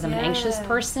good because I'm an anxious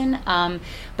person.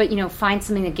 But find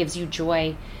something that gives you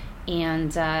joy,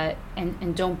 and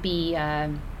don't be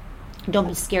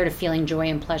scared of feeling joy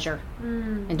and pleasure,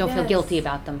 and don't feel guilty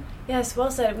about them. Yes,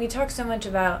 well said. We talk so much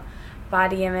about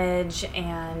body image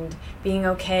and being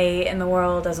okay in the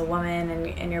world as a woman and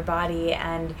in your body,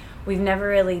 and we've never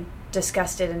really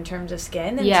discussed it in terms of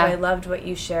skin, and so I loved what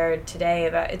you shared today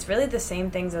about it's really the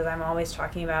same things as I'm always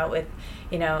talking about with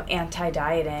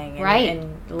anti-dieting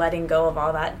and letting go of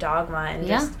all that dogma and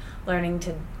just learning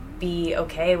to be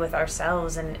okay with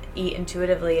ourselves and eat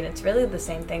intuitively. And it's really the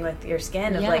same thing with your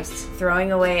skin of like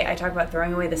throwing away, I talk about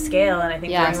throwing away the scale, and I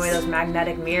think throwing away those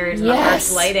magnetic mirrors and the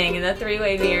harsh lighting and the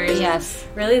 3-way mirrors is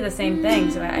really the same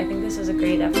thing. So I think this was a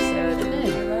great episode.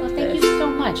 Well, thank you so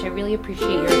much. I really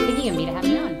appreciate your thinking of me to have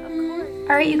me on.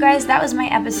 All right, you guys, that was my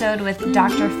episode with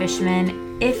Dr.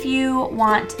 Fishman. If you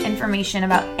want information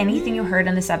about anything you heard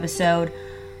in this episode,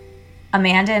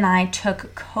 Amanda and I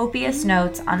took copious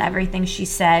notes on everything she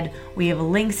said. We have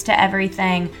links to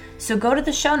everything. So go to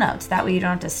the show notes. That way you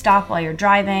don't have to stop while you're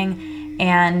driving.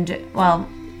 And, well,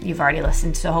 you've already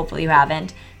listened, so hopefully you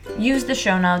haven't. Use the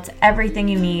show notes. Everything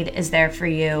you need is there for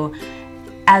you,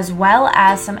 as well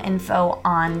as some info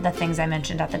on the things I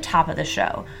mentioned at the top of the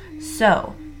show.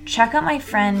 So check out my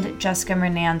friend Jessica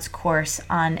Renan's course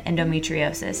on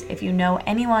endometriosis. If you know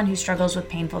anyone who struggles with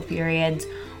painful periods,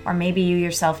 or maybe you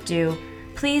yourself do,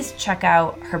 please check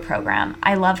out her program.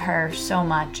 I love her so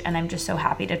much, and I'm just so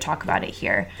happy to talk about it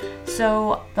here.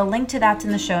 So the link to that's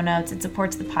in the show notes. It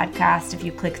supports the podcast if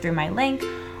you click through my link.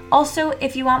 Also,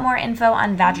 if you want more info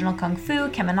on Vaginal Kung Fu,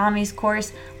 Keminami's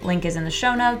course, link is in the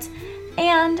show notes.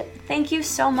 And thank you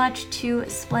so much to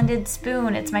Splendid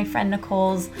Spoon. It's my friend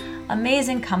Nicole's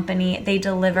amazing company. They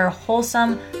deliver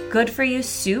wholesome, good-for-you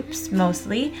soups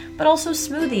mostly, but also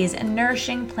smoothies and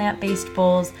nourishing plant-based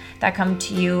bowls that come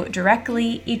to you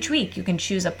directly each week. You can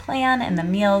choose a plan and the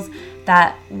meals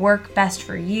that work best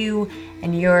for you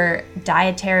and your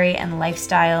dietary and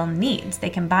lifestyle needs. They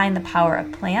combine the power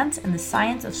of plants and the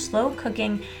science of slow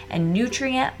cooking and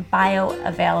nutrient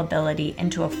bioavailability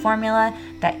into a formula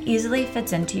that easily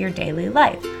fits into your daily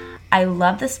life. I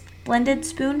love the Splendid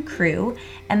Spoon crew,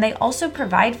 and they also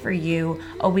provide for you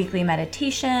a weekly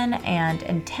meditation and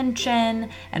intention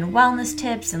and wellness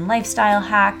tips and lifestyle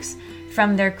hacks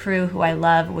from their crew, who I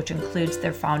love, which includes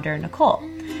their founder, Nicole.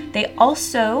 They're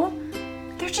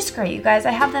just great, you guys.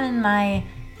 I have them in my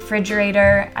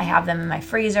refrigerator. I have them in my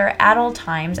freezer at all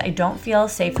times. I don't feel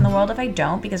safe in the world if I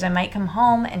don't, because I might come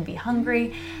home and be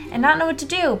hungry and not know what to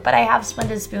do. But I have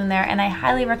Splendid Spoon there, and I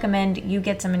highly recommend you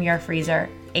get some in your freezer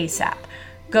ASAP.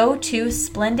 Go to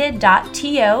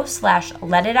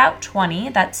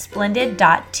splendid.to/letitout20. That's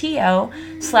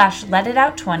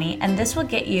splendid.to/letitout20, and this will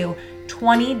get you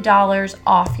 $20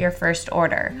 off your first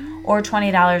order, or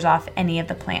 $20 off any of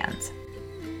the plans.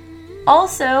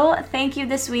 Also, thank you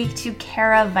this week to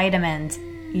Cara Vitamins.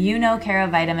 You know Cara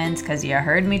Vitamins because you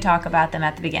heard me talk about them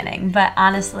at the beginning, but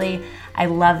honestly, I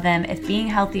love them. If being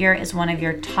healthier is one of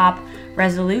your top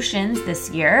resolutions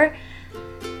this year,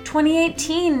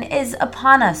 2018 is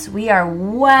upon us. We are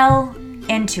well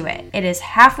into it. It is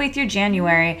halfway through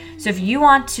January, so if you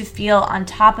want to feel on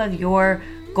top of your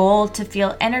goal to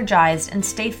feel energized and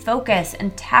stay focused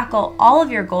and tackle all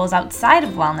of your goals outside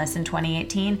of wellness in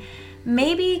 2018,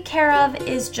 maybe Care of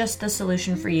is just the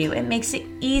solution for you. It makes it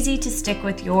easy to stick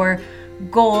with your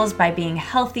goals by being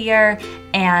healthier,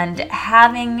 and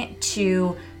having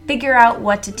to figure out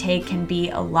what to take can be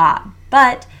a lot.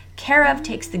 But Care of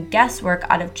takes the guesswork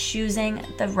out of choosing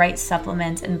the right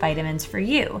supplements and vitamins for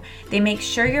you. They make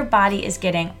sure your body is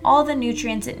getting all the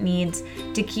nutrients it needs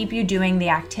to keep you doing the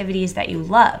activities that you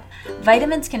love.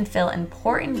 Vitamins can fill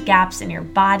important gaps in your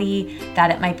body that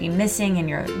it might be missing in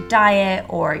your diet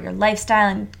or your lifestyle,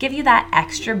 and give you that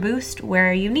extra boost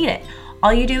where you need it.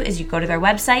 All you do is you go to their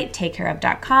website,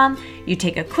 takecareof.com, you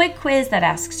take a quick quiz that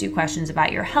asks you questions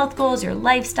about your health goals, your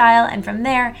lifestyle, and from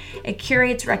there, it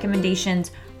curates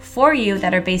recommendations for you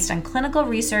that are based on clinical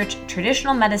research,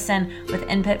 traditional medicine, with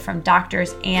input from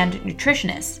doctors and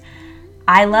nutritionists.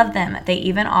 I love them. They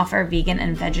even offer vegan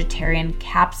and vegetarian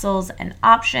capsules and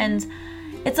options.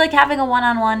 It's like having a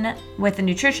one-on-one with a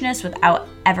nutritionist without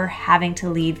ever having to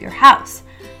leave your house.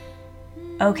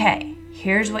 Okay,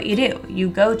 here's what you do. You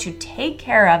go to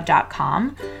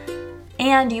takecareof.com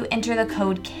and you enter the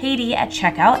code Katie at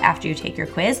checkout after you take your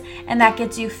quiz, and that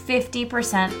gets you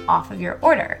 50% off of your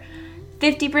order.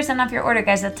 50% off your order,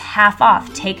 guys. That's half off.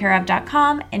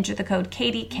 Takecareof.com. Enter the code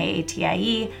Katie,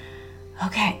 Katie.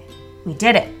 Okay, we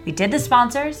did it. We did the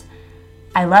sponsors.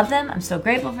 I love them. I'm so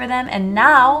grateful for them. And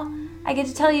now I get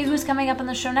to tell you who's coming up on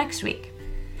the show next week.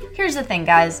 Here's the thing,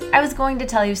 guys. I was going to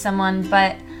tell you someone,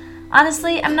 but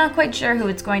honestly, I'm not quite sure who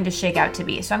it's going to shake out to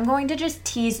be. So I'm going to just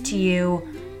tease to you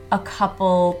a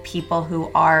couple people who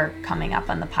are coming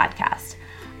up on the podcast.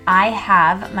 I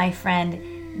have my friend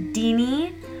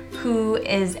Deanie, who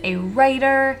is a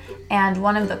writer and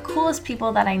one of the coolest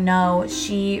people that I know.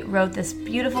 She wrote this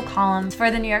beautiful column for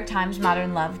the New York Times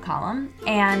Modern Love column,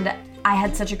 and I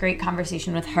had such a great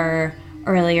conversation with her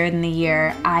earlier in the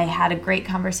year. I had a great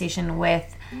conversation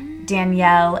with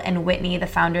Danielle and Whitney, the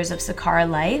founders of Sakara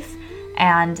Life.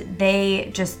 and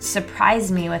they just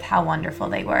surprised me with how wonderful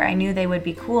they were. I knew they would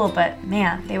be cool, but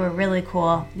man, they were really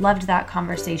cool. Loved that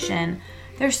conversation.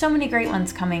 There's so many great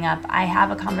ones coming up. I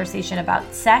have a conversation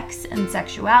about sex and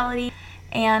sexuality,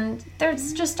 and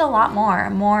there's just a lot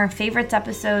more favorites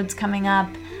episodes coming up.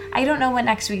 I don't know what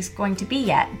next week's going to be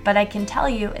yet, but I can tell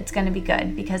you it's going to be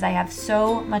good because I have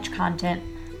so much content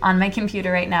on my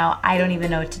computer right now, I don't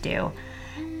even know what to do.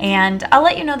 And I'll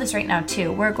let you know this right now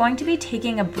too. We're going to be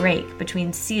taking a break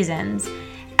between seasons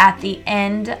at the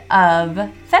end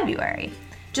of February,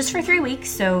 just for 3 weeks,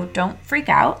 so don't freak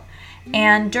out.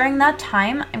 And during that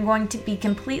time, I'm going to be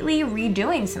completely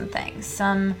redoing some things.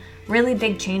 Some really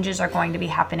big changes are going to be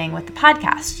happening with the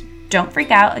podcast. Don't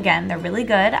freak out. Again, they're really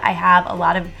good. I have a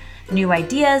lot of new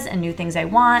ideas and new things I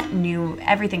want,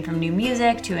 everything from new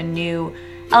music to a new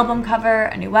album cover,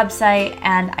 a new website,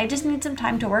 and I just need some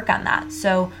time to work on that.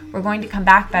 So we're going to come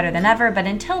back better than ever, but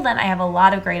until then, I have a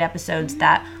lot of great episodes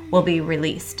that will be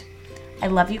released. I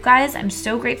love you guys. I'm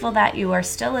so grateful that you are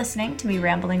still listening to me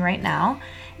rambling right now.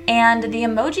 And the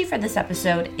emoji for this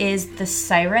episode is the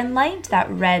siren light, that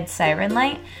red siren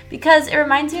light, because it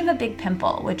reminds me of a big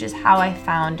pimple, which is how I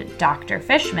found Dr.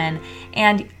 Fishman.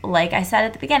 And like I said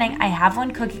at the beginning, I have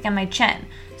one cooking on my chin.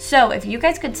 So if you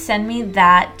guys could send me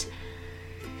that,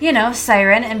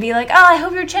 siren and be like, oh, I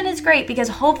hope your chin is great, because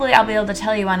hopefully I'll be able to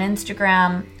tell you on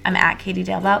Instagram. I'm at Katie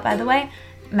Dalebout, by the way.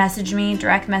 Message me,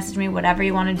 direct message me, whatever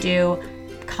you want to do.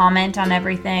 Comment on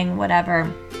everything,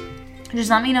 whatever.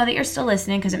 Just let me know that you're still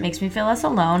listening because it makes me feel less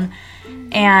alone.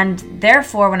 And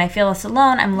therefore, when I feel less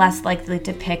alone, I'm less likely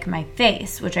to pick my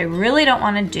face, which I really don't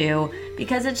want to do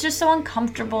because it's just so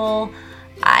uncomfortable.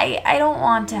 I don't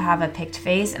want to have a picked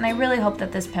face, and I really hope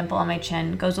that this pimple on my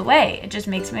chin goes away. It just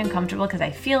makes me uncomfortable because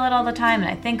I feel it all the time and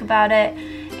I think about it.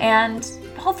 And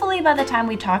hopefully by the time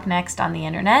we talk next on the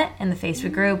internet, in the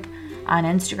Facebook group, on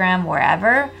Instagram,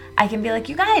 wherever, I can be like,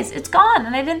 you guys, it's gone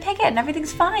and I didn't pick it and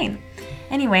everything's fine.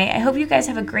 Anyway, I hope you guys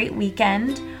have a great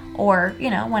weekend, or,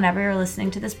 whenever you're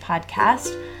listening to this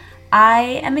podcast.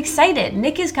 I am excited.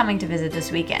 Nick is coming to visit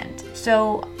this weekend,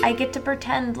 so I get to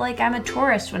pretend like I'm a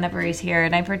tourist whenever he's here,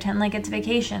 and I pretend like it's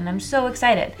vacation. I'm so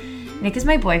excited. Nick is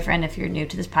my boyfriend, if you're new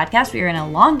to this podcast. We are in a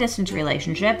long-distance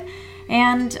relationship,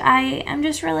 and I am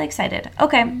just really excited.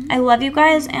 Okay, I love you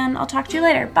guys, and I'll talk to you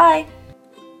later. Bye!